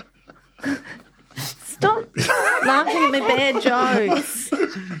planned. Stop laughing at my bad jokes.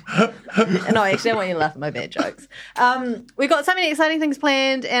 No, actually, I want you to laugh at my bad jokes. We've got so many exciting things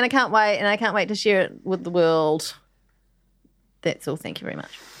planned, and I can't wait to share it with the world. That's all. Thank you very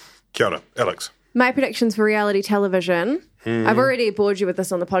much. Kia ora. Alex. My predictions for reality television. I've already bored you with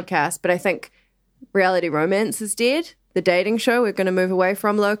this on the podcast, but I think reality romance is dead. the dating show we're going to move away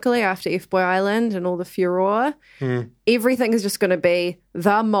from locally after F-Boy Island and all the furore. Everything is just going to be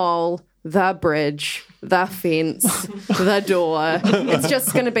the mole, the bridge, the fence, the door. It's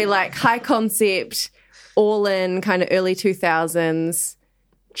just going to be like high concept, all in kind of early 2000s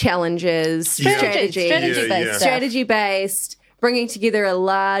challenges, strategy based, bringing together a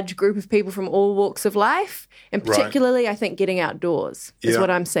large group of people from all walks of life. And particularly, I think, getting outdoors is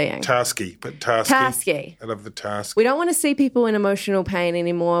what I'm seeing. Tasky. Tasky. I love the task. We don't want to see people in emotional pain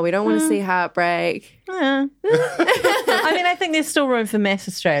anymore. We don't want to see heartbreak. I mean, I think there's still room for Mass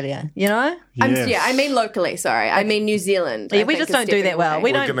Australia, you know? Yes. I mean locally, sorry. I mean New Zealand. Yeah, we just don't do that well.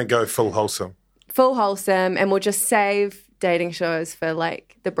 We're going to go full wholesome. Full wholesome, and we'll just save dating shows for,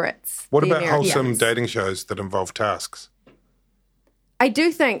 like, the Brits. What the about Americans. wholesome dating shows that involve tasks? I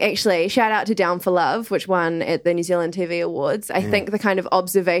do think, actually, shout out to Down for Love, which won at the New Zealand TV Awards. I think the kind of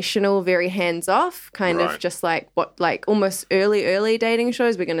observational, very hands-off, kind of just like almost early dating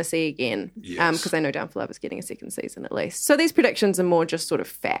shows we're going to see again. Because I know Down for Love is getting a second season at least. So these predictions are more just sort of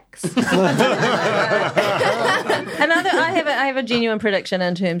facts. I have a genuine prediction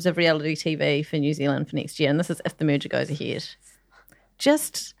in terms of reality TV for New Zealand for next year, and this is if the merger goes ahead.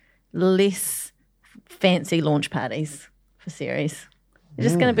 Just less fancy launch parties for series. They're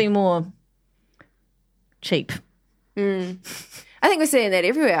just going to be more cheap. I think we're seeing that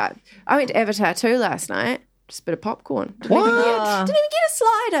everywhere. I went to Avatar 2 last night. Just a bit of popcorn. Didn't even get a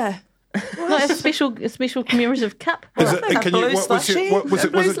slider. Like a special commemorative cup. What was it any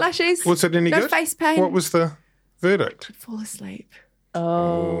good? No face paint. What was the verdict? Fall asleep.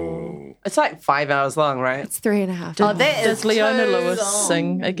 Oh. It's like 5 hours long, right? It's 3.5. Oh, that Does Leona Lewis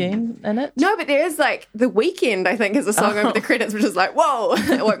sing again in it? No, but there is like The Weeknd, I think, is a song over the credits, which is like, whoa,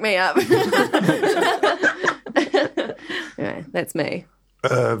 it woke me up. Anyway, that's me.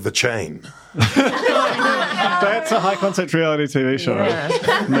 The Chain. That's a high concept reality TV show.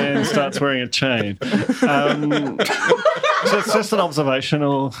 Yeah. Man starts wearing a chain. So it's just an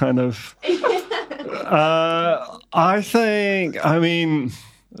observational kind of.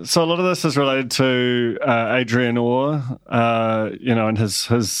 So a lot of this is related to Adrian Orr, and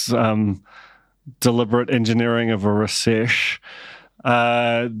his deliberate engineering of a recession.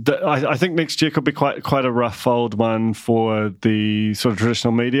 I think next year could be quite a rough old one for the sort of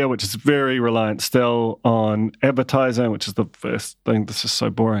traditional media, which is very reliant still on advertising, which is the first thing. This is so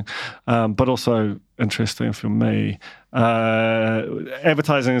boring, but also interesting for me.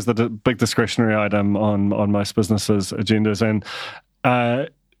 Advertising is the big discretionary item on most businesses' agendas, and I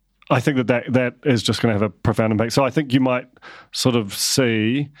think that is just going to have a profound impact. So I think you might sort of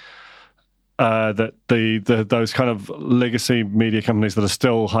see that those kind of legacy media companies that are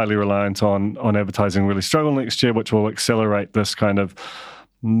still highly reliant on advertising really struggle next year, which will accelerate this kind of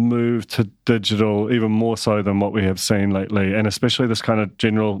move to digital even more so than what we have seen lately, and especially this kind of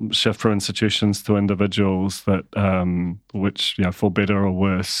general shift from institutions to individuals that which, for better or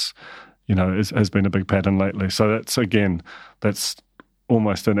worse, has been a big pattern lately. So that's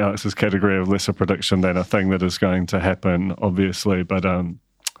almost in Alex's category of lesser prediction than a thing that is going to happen, obviously, but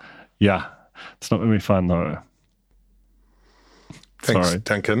it's not going to be fun, though. Thanks, Sorry.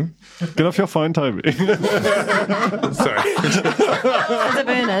 Duncan. Get off your phone, Toby. Sorry. Is it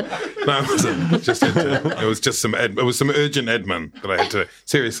Bernard? No, it wasn't. It was just some urgent admin that I had to.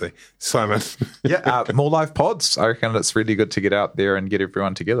 Seriously, Simon. More live pods. I reckon it's really good to get out there and get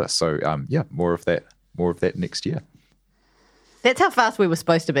everyone together. So, more of that next year. That's how fast we were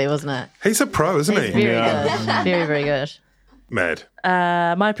supposed to be, wasn't it? He's a pro, isn't he? Very good. Very, very good. Mad.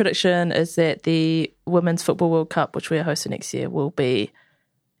 My prediction is that the Women's Football World Cup, which we are hosting next year, will be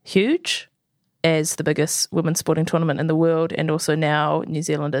huge as the biggest women's sporting tournament in the world, and also now New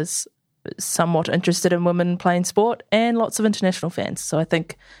Zealand is somewhat interested in women playing sport and lots of international fans. So I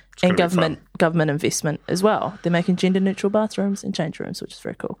think, and government investment as well. They're making gender neutral bathrooms and change rooms, which is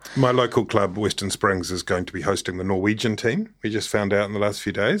very cool. My local club, Western Springs, is going to be hosting the Norwegian team. We just found out in the last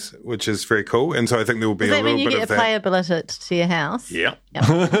few days, which is very cool. And so I think there will be Does a that little mean you bit get of a that. player billeted to your house? Yeah. Yep.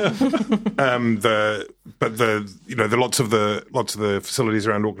 The lots of the facilities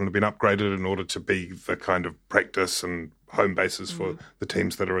around Auckland have been upgraded in order to be the kind of practice and home bases for the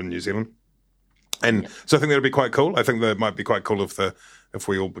teams that are in New Zealand. And so I think that'll be quite cool. I think that it might be quite cool if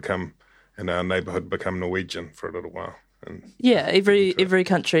we all become, in our neighbourhood, become Norwegian for a little while. And every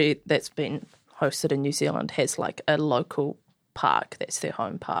country that's been hosted in New Zealand has like a local park that's their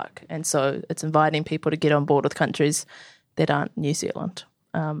home park, and so it's inviting people to get on board with countries that aren't New Zealand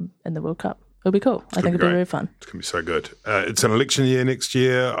in the World Cup. It'll be cool. I think it'll be very fun. It's going to be so good. It's an election year next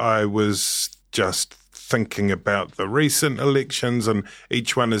year. I was just thinking about the recent elections, and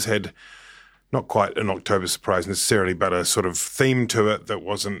each one has had not quite an October surprise necessarily, but a sort of theme to it that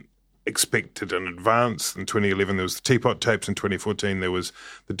wasn't expected in advance. In 2011, there was the Teapot Tapes. In 2014, there was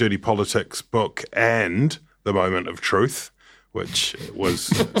the Dirty Politics book and The Moment of Truth, which was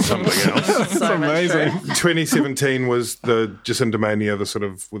something else. That's amazing. 2017 was the Jacinda Mania, the sort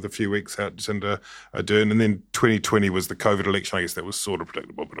of with a few weeks out, Jacinda Ardern, and then 2020 was the COVID election. I guess that was sort of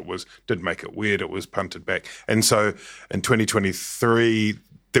predictable, but it didn't make it weird. It was punted back, and so in 2023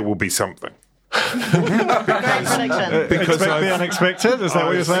 there will be something. Expect the unexpected? Is that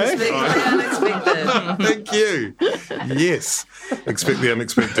what you're saying? Expect the unexpected. Thank you. Yes, expect the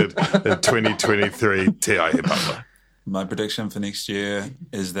unexpected in 2023. T.I. Butler. My prediction for next year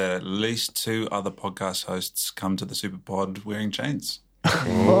is that at least 2 other podcast hosts come to the SUPERPOD wearing chains.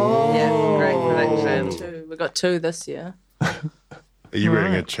 Yeah, great prediction. We got 2 this year. Are you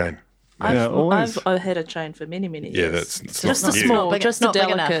wearing a chain? I've had a chain for many years. Yeah, that's just a you. small, Big, just not a big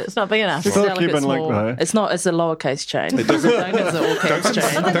delicate. enough. It's not big enough. Just Still delicate Cuban small. link, though. It's not. It's a lowercase chain. Duncan's an all caps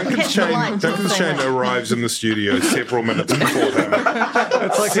chain. Duncan's chain arrives in the studio several minutes before that.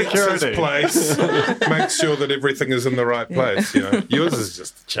 It's like Sets security. his place, makes sure that everything is in the right place. You know, yours is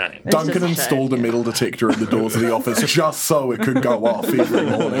just a chain. Duncan installed a metal detector at the doors of the office just so it could go off every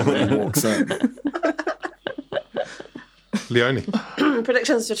morning when he walks in. Leonie.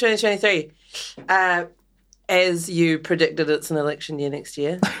 Predictions for 2023. As you predicted, it's an election year next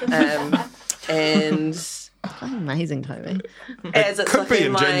year. And Amazing, Toby. as it's Could be looking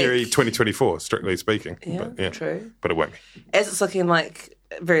in like, January 2024, strictly speaking. Yeah, true. But it won't be. As it's looking like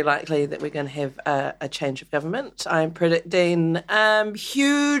very likely that we're going to have a change of government, I'm predicting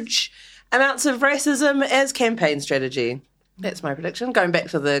huge amounts of racism as campaign strategy. That's my prediction. Going back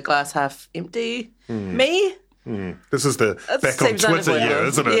to the glass half empty me. This is the back on Seems Twitter year, unavoidable.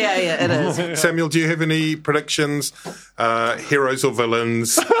 isn't it? Yeah, it is. Samuel, do you have any predictions? Heroes or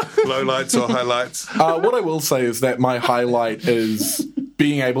villains? Lowlights or highlights? What I will say is that my highlight is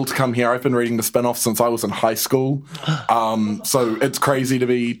being able to come here. I've been reading the Spinoff since I was in high school. So it's crazy to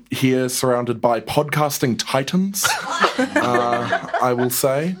be here surrounded by podcasting titans, I will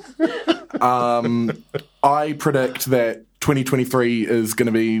say. I predict that 2023 is going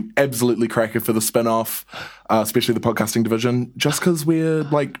to be absolutely cracker for the Spinoff, especially the podcasting division, just because we're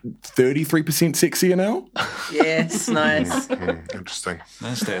like 33% sexier now. Yes, nice. Interesting.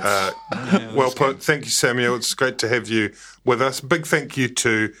 Nice stats. Well put. Thank you, Samuel. It's great to have you with us. Big thank you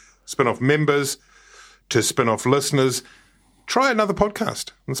to Spinoff members, to Spinoff listeners. Try another podcast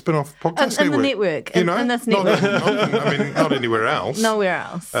on the Spinoff podcast In network. the network. You know? In this network. Not anywhere else. Nowhere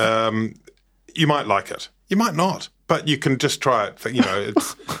else. You might like it. You might not. But you can just try it. You know,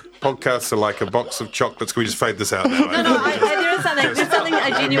 it's podcasts are like a box of chocolates. Can we just fade this out now? There's something I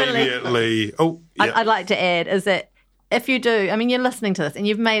genuinely Immediately. Oh, yeah. I'd like to add is that if you do, I mean, you're listening to this and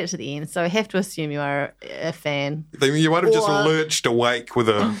you've made it to the end, so I have to assume you are a fan. You might have just Or- lurched awake with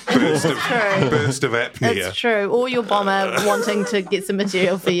a burst of apnea. It's true. Or your bomber wanting to get some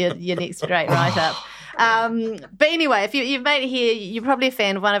material for your next great write-up. But anyway, if you've made it here, you're probably a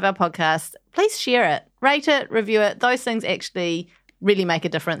fan of one of our podcasts. Please share it, rate it, review it. Those things actually really make a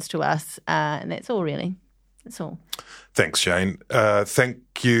difference to us. And that's all, really. That's all. Thanks, Shane. Thank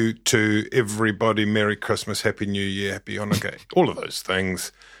you to everybody. Merry Christmas, Happy New Year, Happy Hanukkah, all of those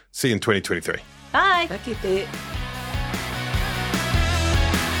things. See you in 2023. Bye. Lucky bit.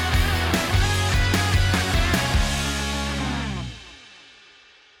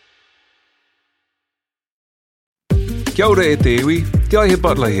 Kia ora e te iwi, Te Aihe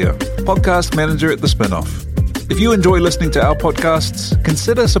Butler here, podcast manager at The Spinoff. If you enjoy listening to our podcasts,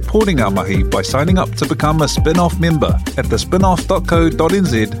 consider supporting our mahi by signing up to become a Spinoff member at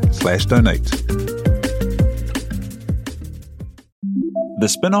thespinoff.co.nz/donate. The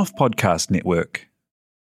Spinoff Podcast Network.